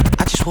name.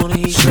 I just wanna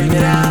hear you scream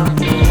it out.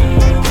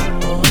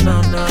 Oh,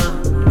 no, no.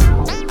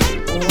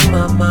 Oh,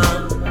 mama.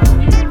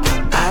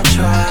 I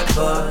tried,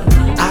 but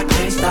I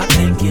can't stop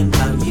thinking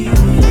about you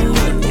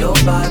and your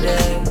body,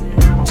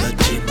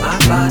 touching my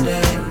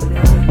body.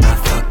 I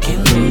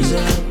fucking lose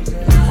it.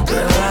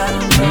 Girl, I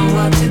don't know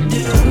what to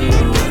do.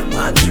 Am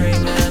I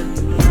dreaming?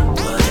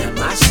 What am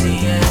I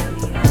seeing?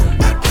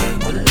 I can't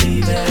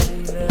believe it.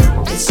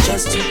 It's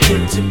just too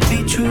good to be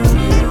true.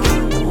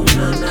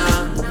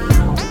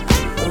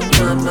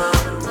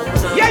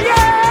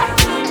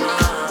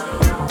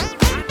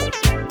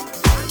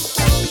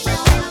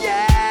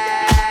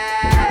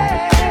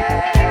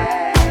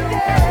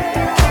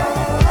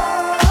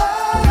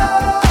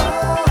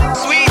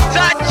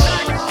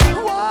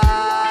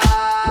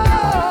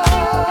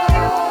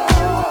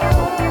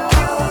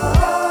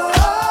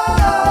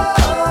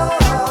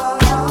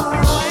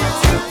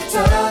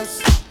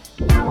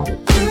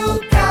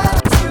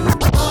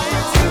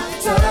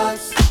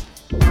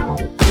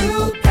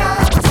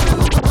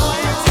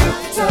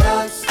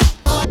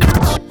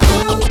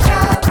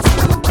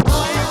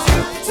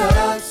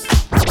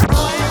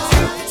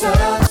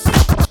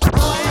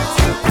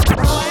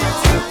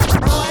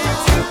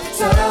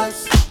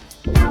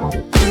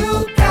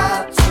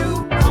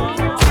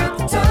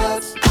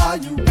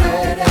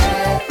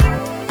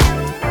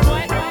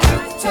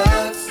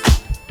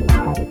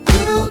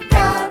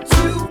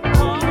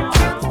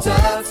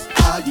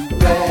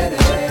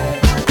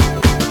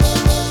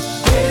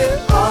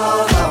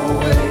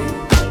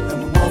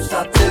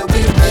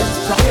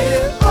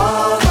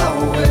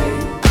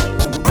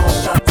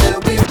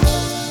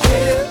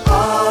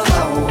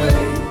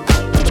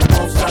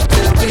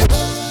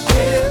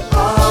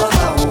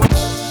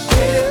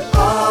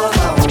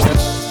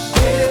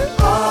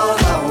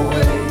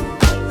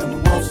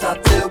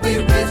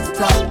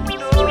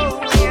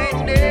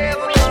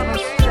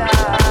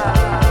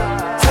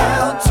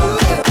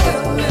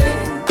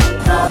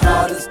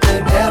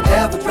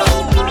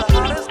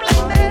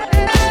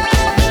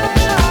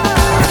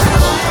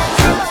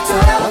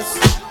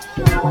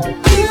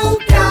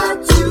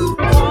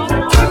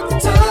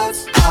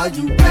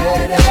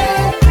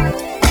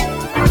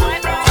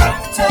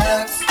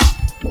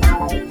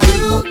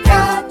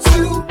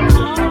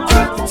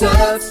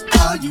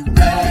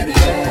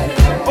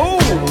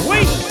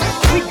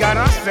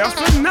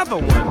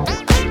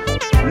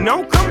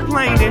 No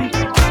complaining,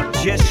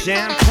 just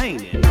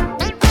champagning.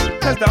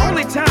 Cause the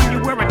only time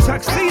you wear a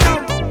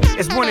tuxedo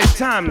is when it's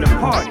time to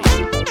party.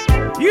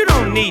 You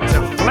don't need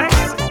to flex,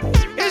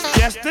 it's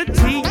just the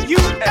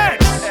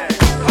T-U-X.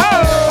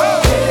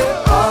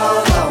 We're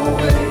all our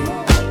way,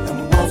 and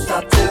we won't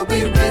stop till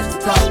we reach the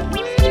top.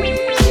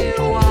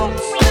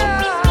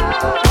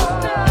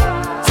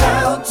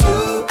 Town to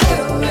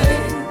LA,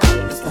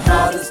 it's the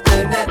hottest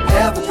thing that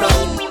ever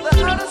dropped.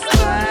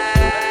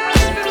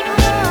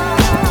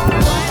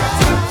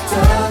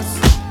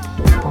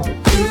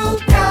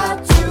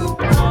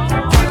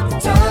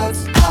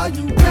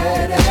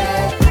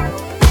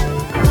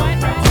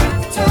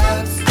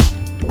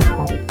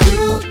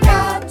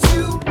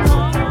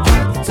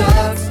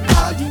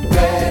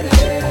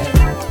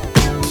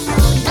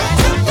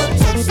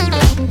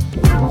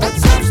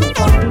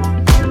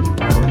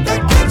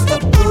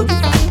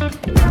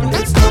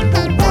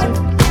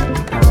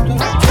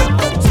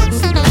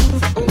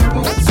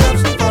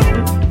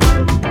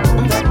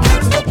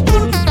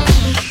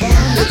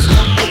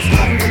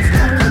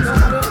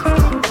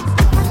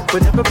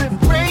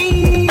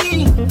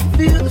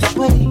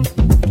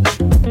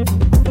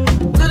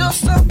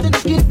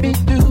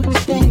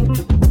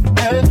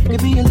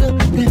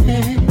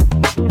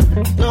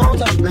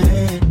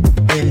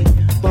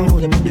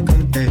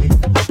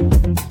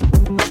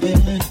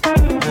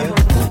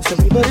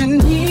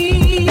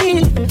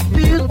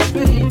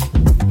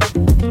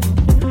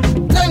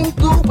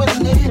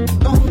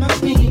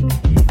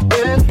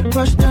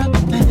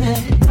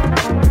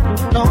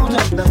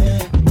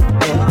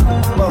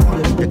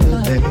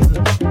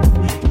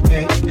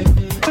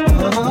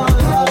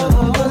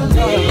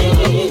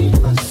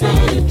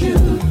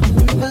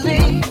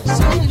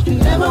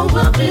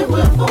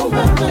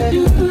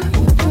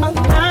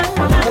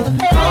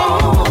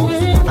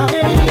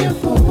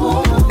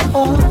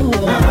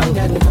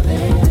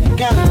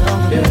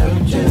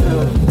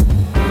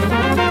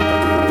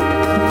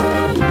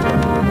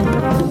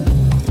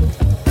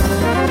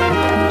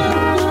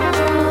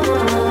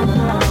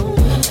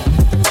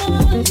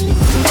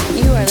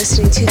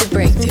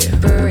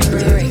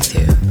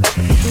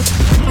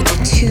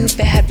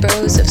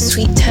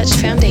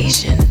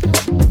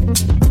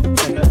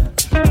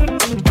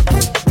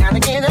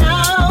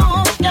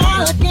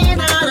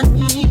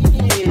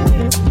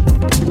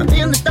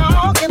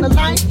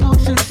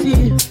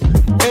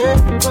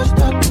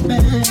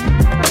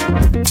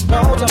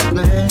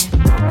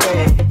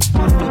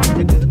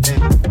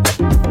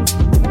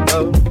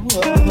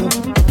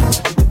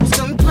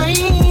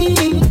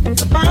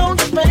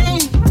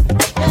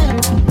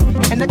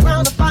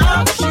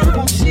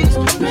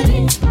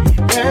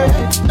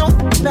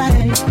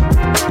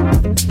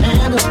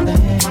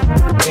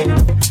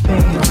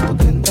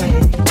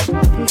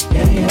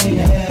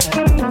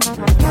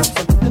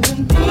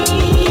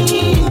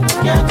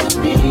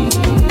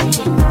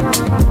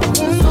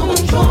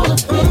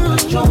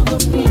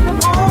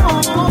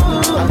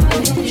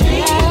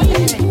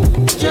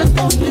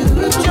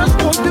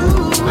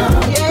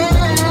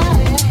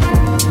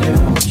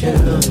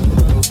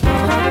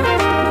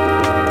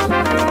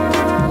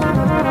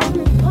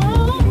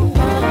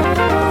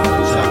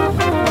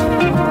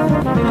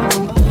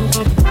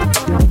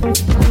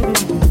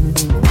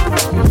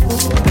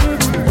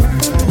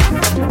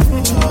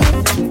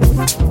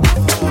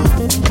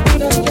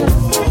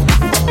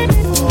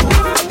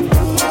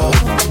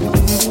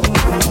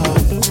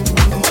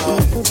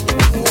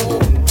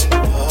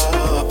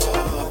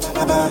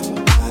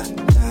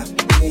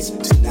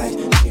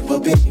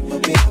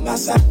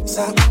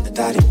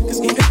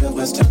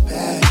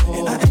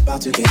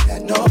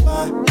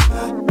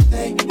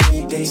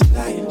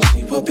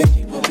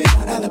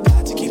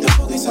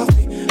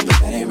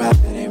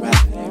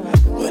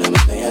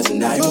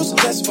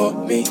 just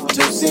for me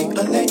to see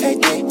the lady.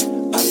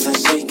 I'm not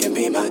shaking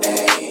me my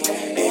head.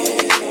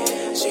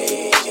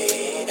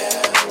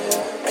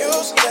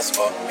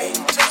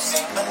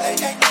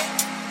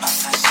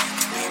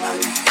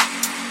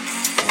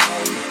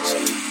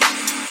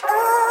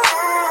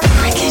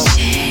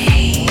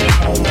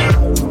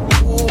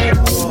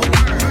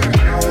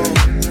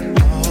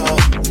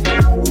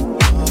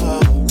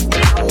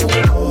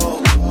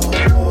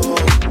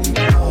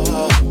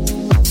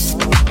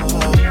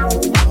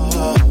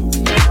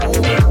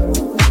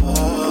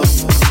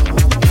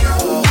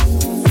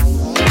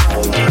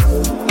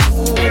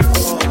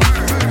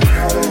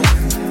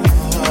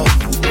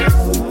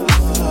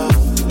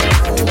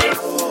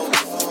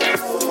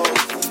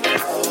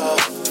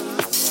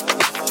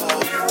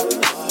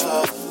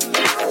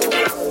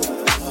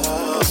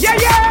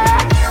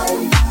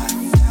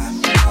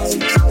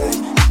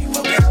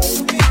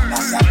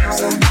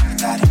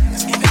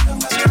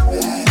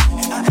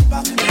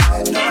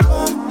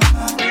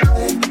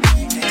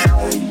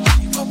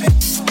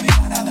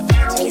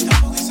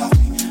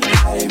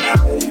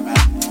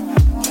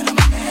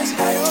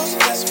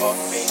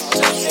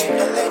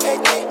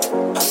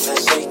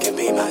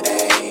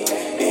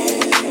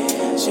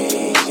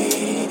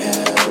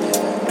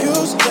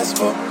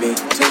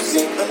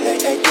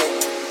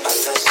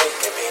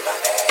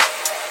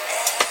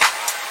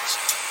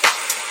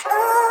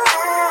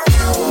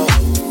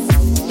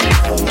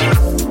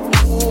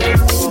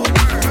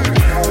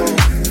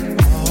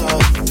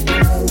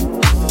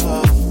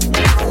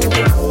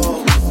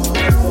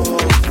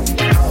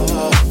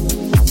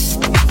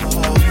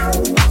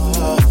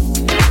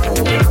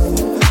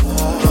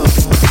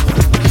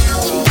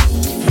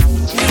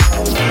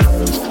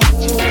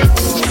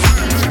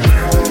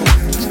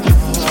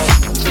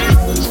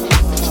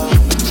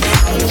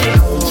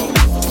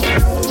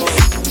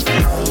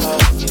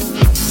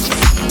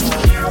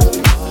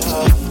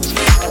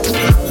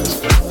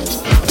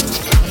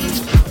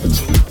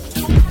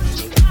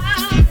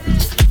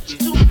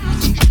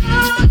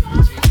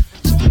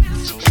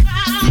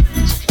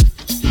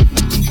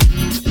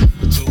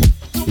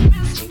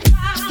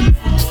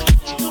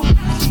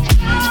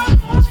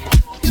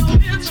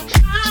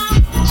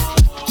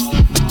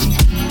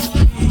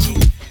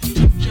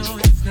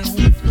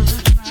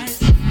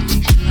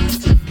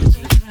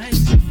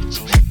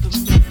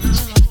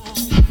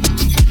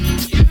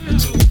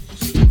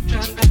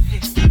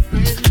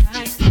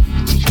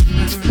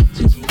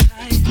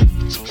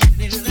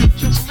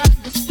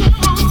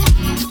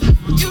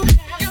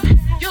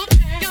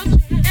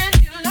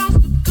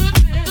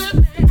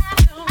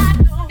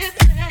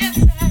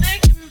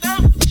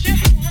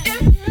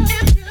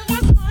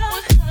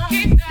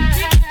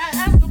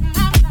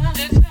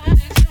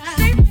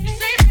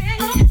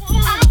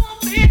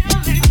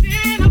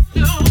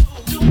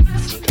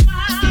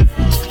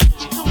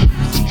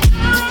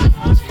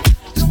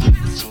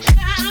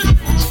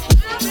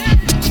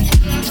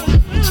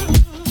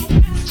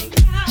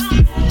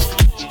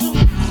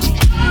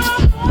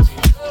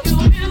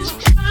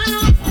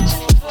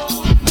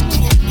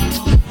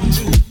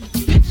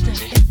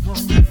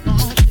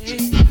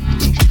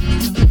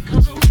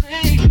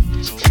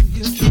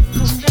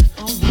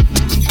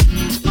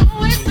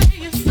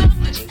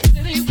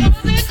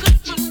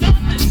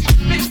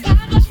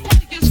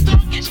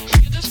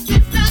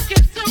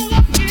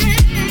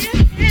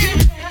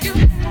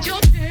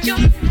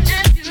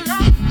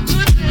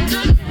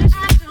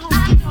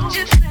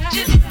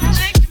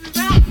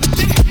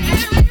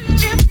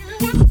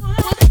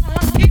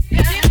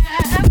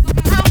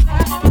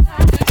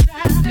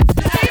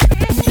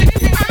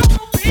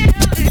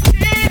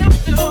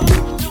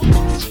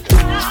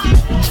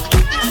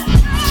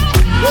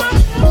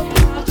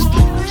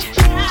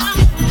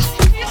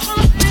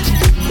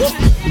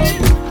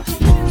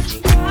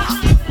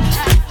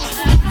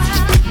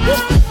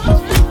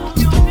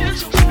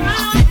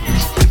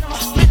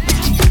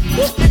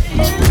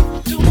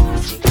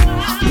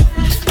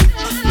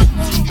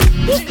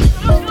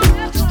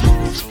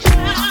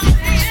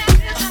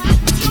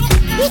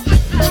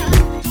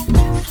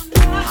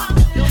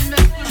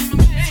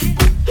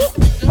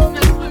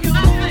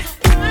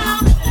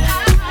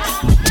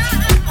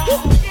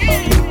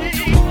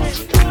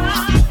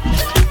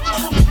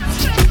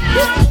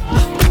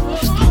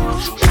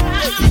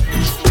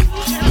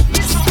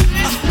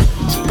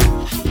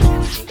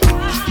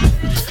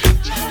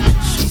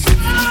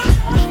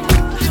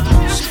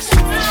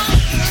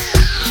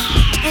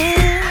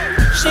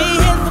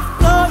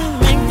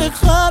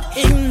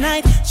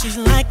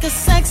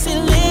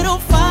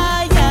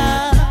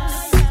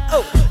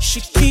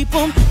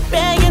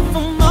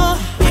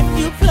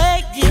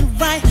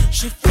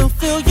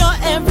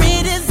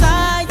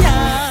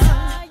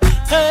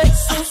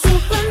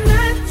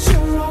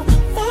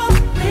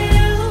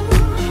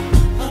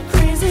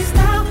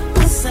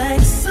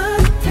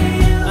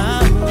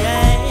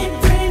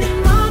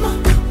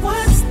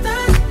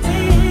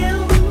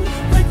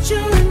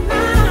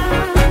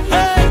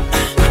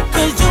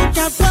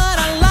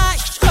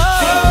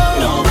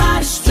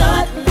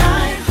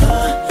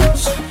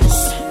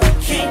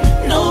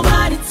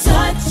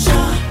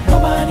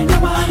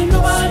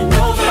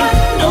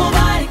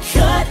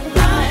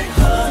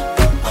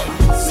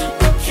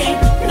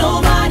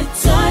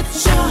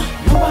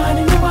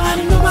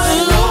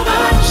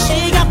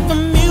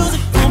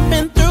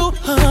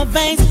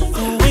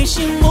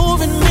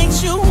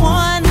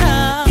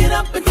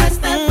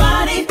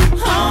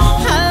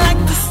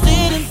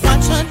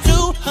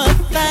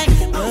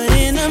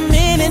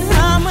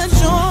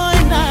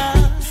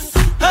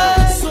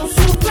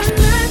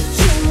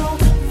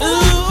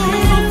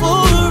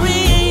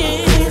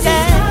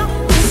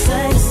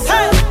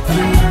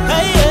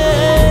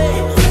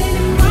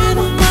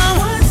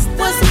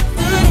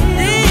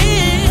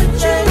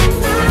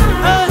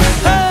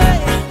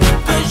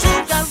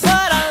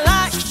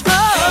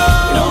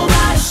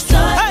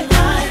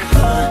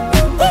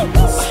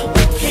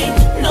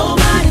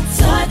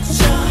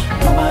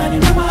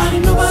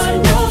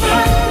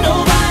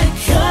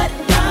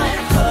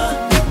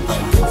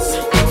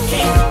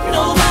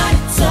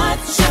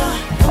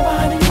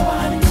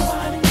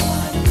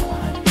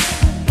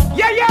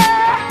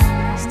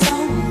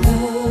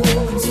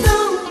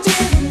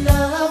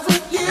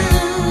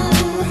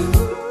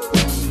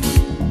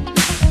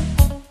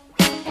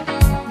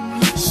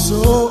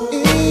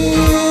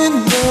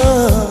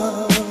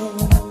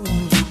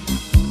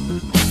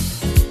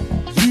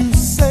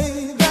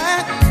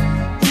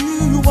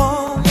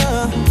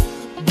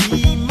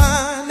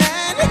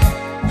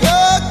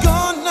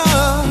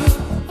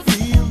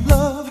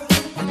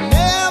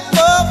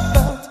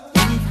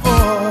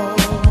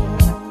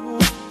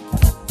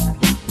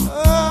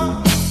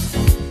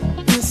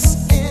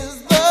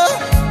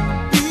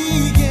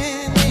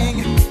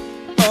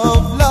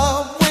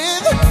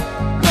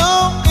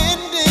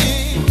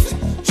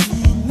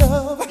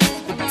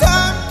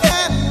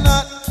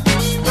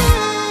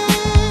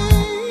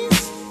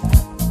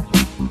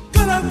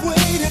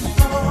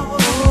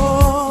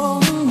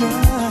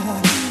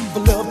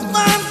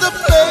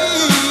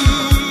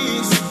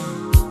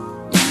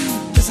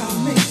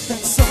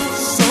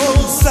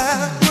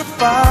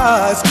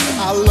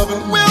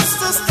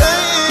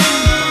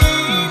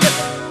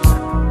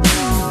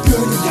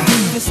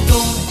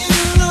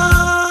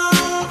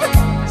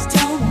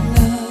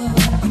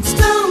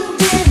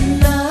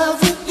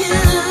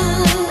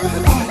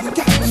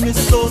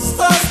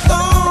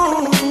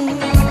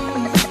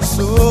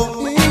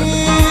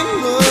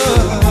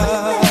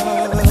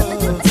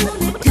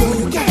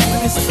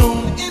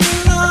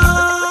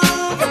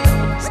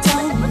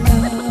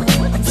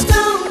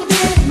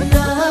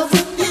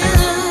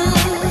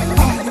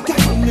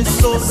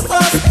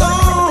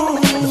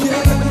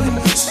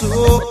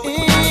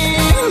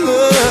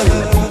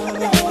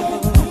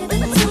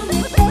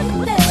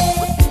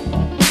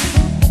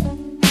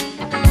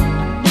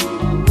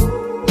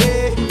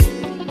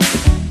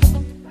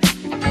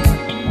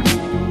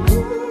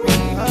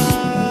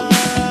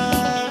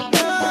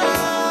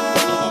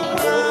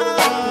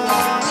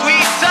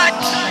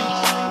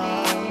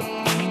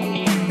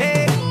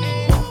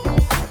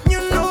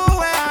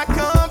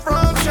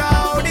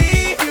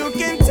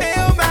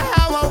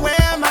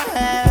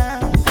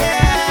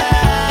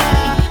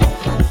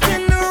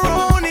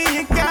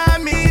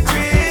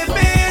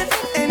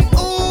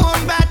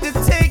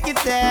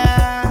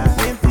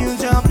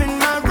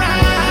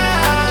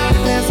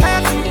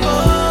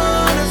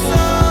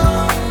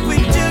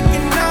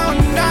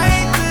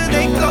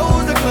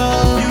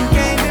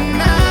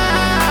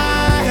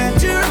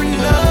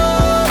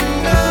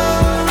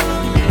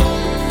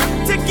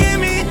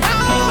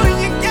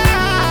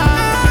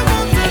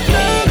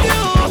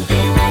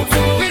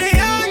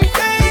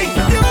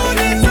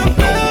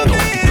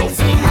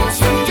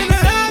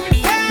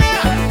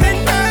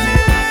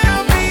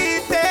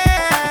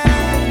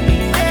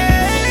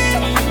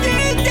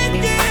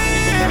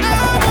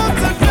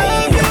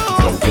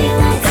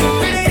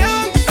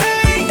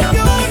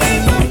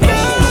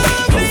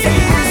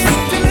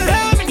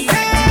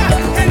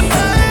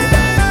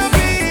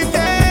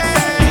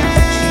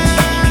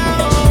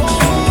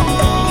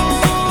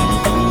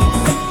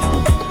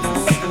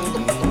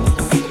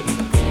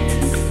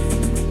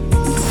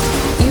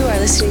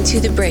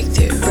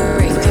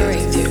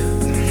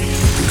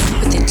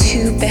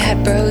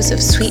 Bros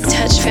of Sweet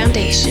Touch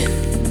Foundation.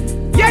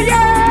 Yeah,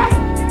 yeah!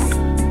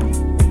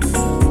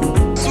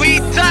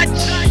 Sweet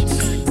Touch!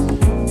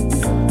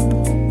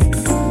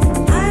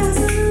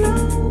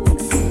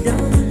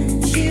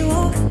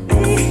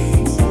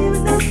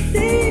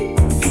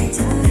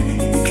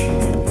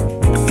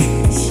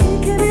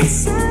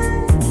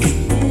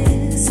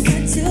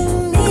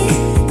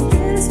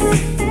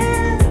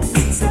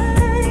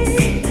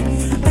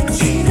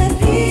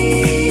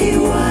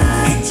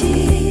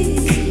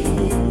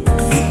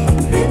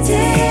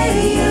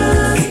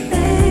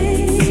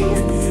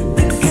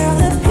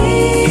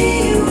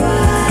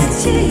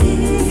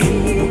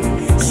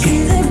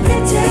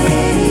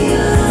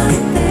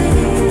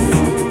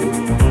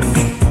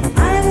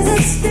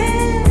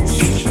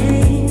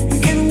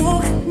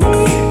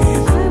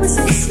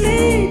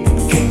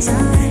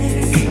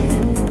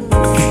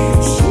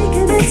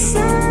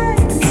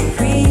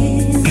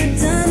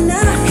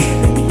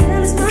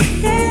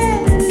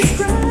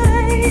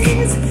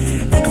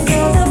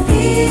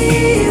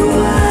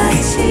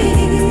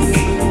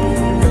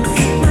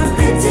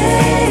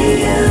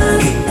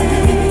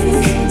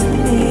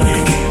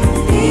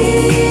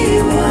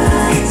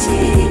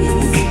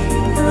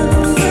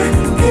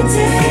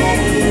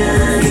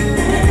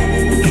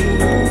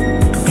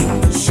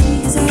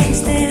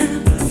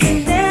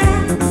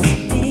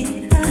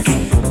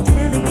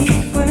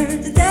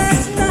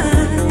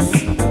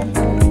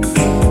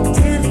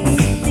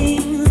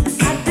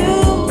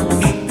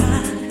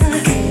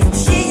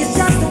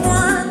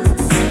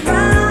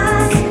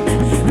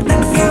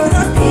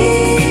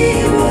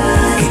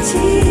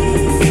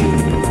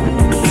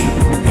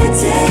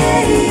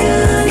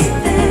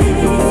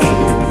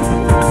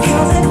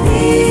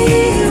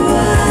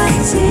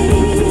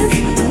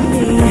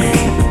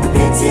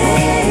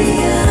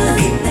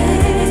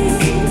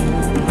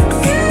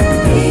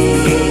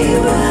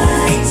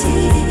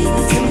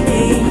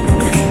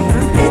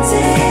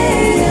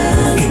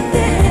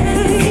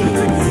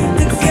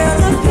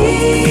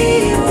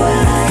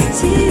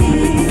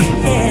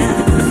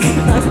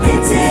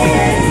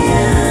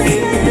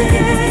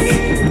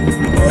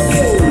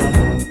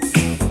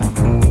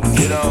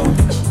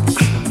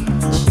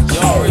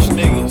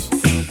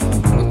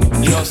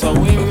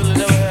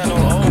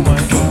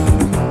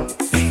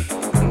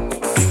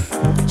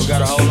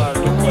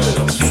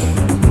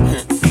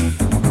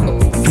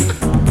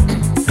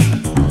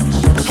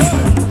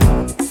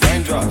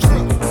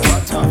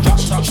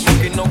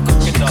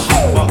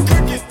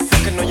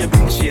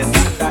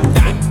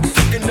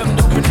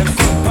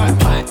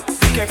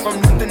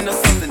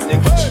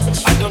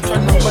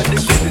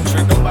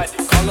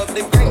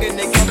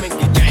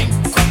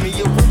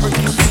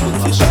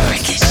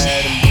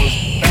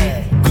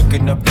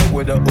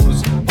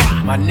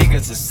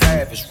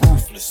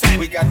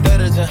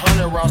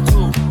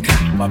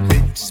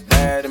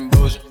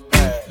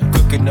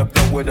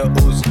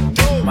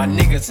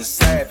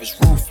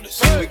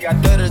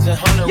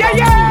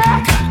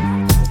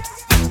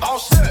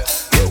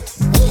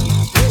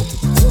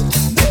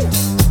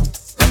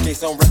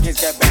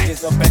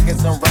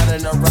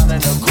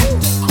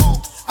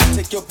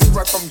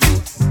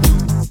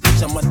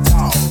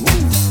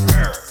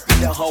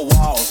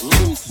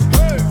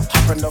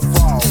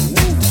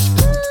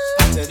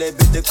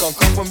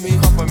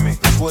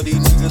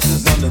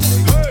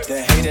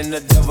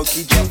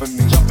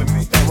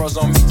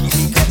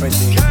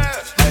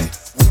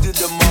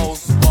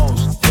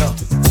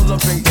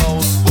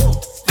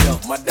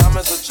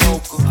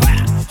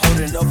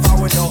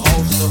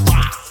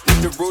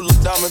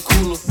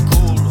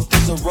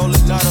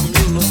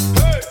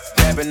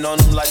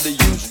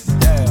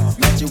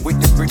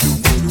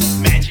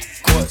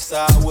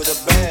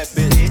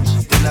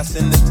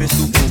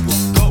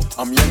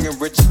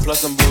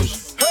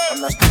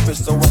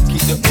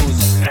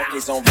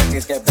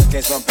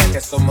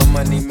 So my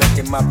money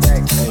making my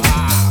back pay.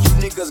 You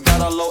niggas got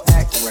a low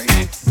act rate.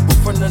 We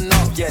from the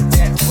north, yeah,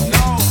 that way.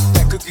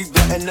 That cookie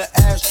blunt in the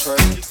ashtray.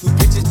 Two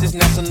bitches just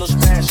national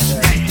smash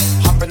day.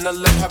 Hop in the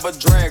left, have a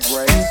drag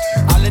race.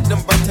 I let them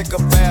birds take a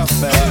bath.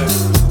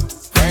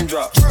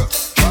 Raindrop, drop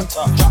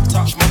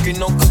top, smoking,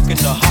 no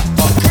cooking, the hot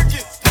pot.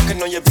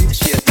 Cooking on your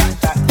bitch, yeah,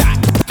 dot.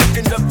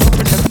 Cooking up,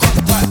 in the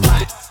crock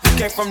pot. You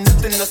came from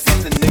nothing to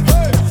something, nigga.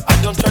 I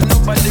don't try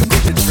nobody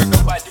with the trick.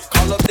 Nobody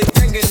call up the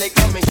gang and they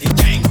come and get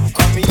gang.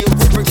 Call me a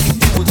river, keep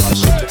you with my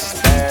shit.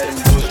 Bad and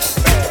bullshit.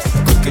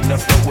 Cooking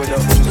up with a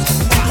ooze.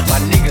 My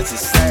niggas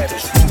is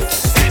savage.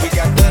 We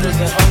got gutters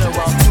and 100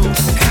 round too.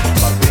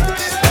 My bitch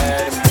is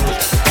bad and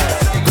bullshit.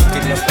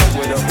 Cooking up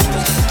with a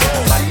ooze.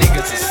 My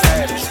niggas is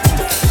savage.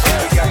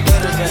 We got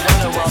gutters and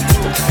 100 round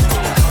too.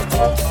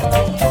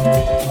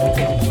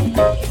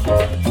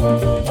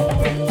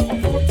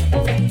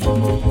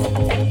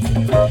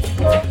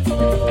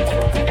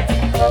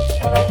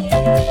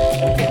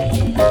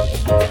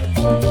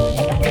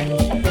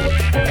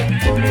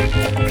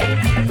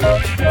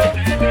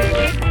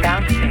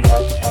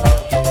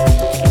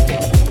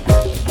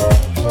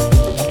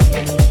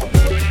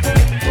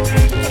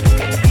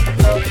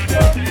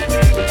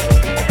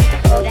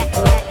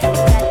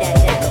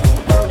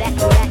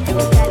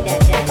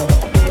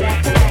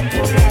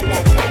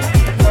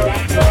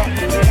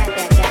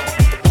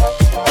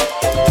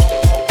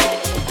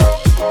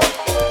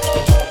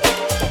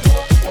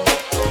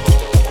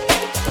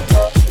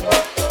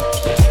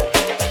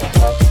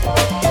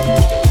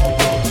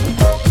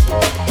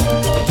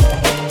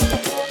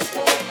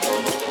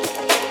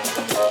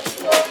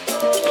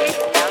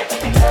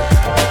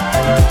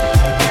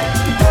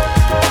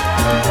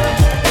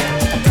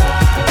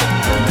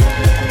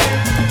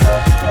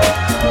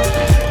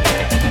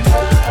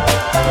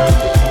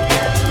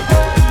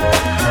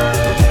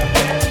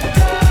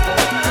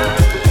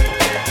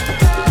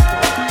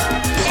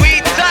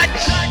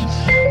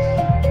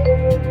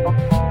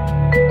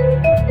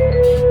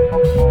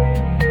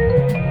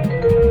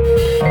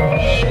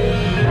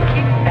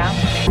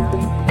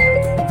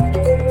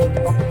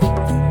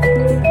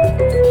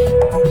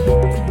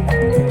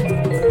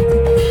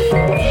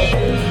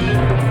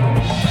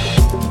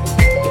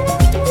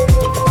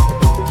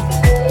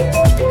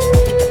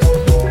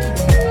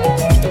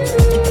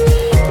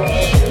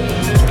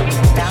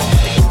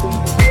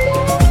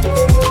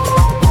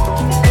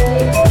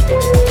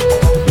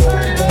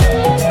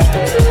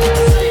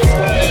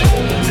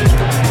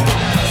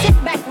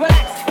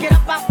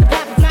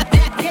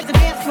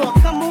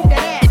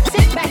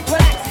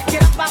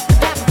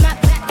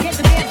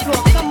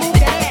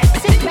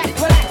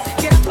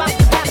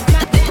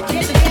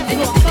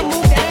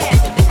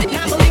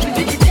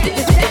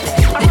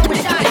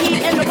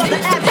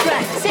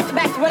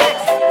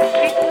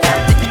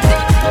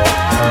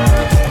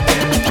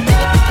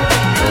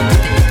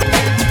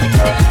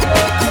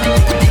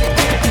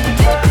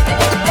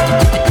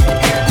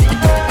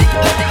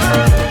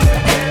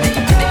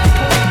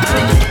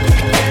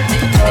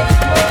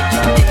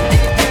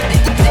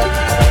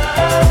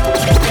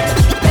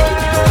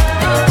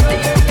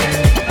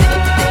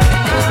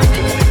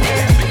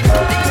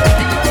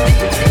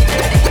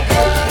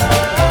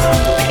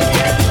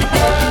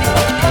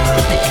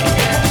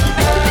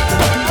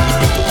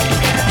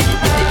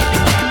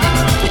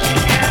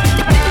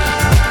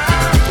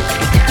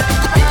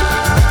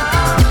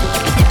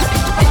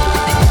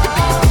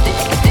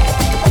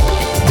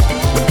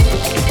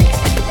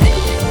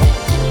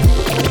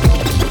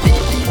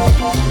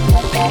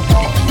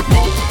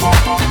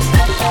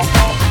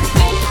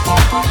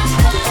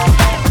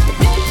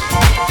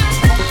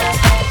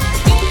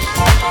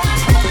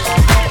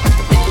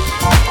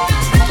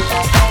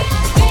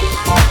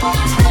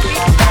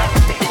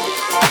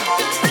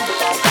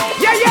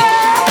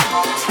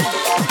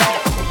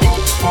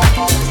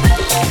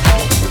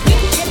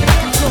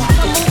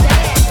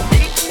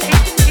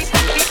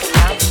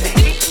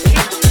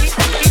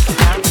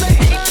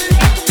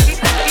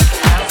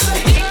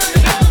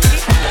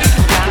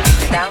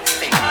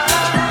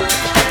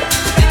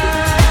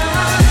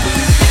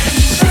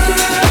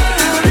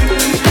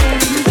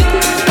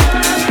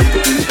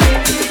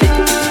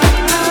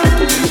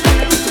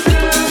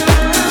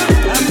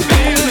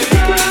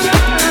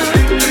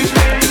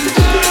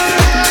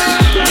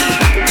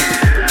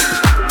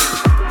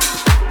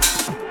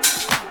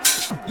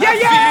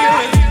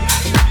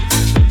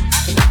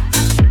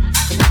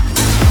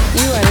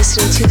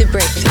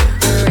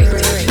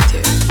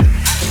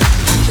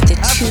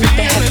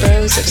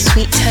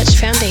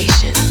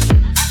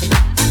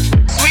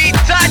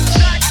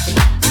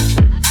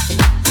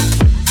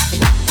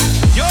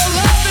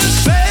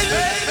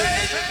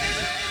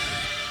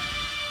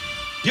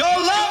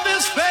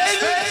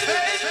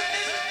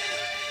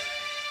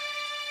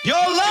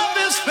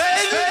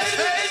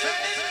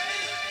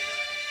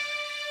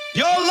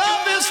 Your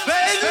love is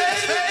fake.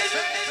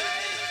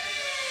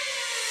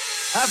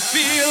 I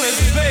feel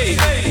it's fake.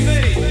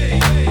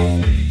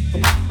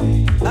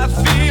 I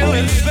feel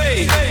it's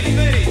fake.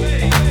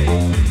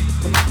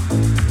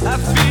 I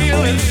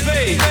feel it's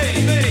fake.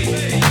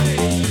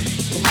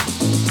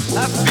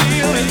 I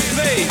feel it's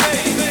fake.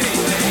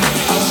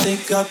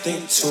 I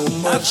think too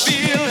much. I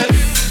feel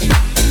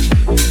it.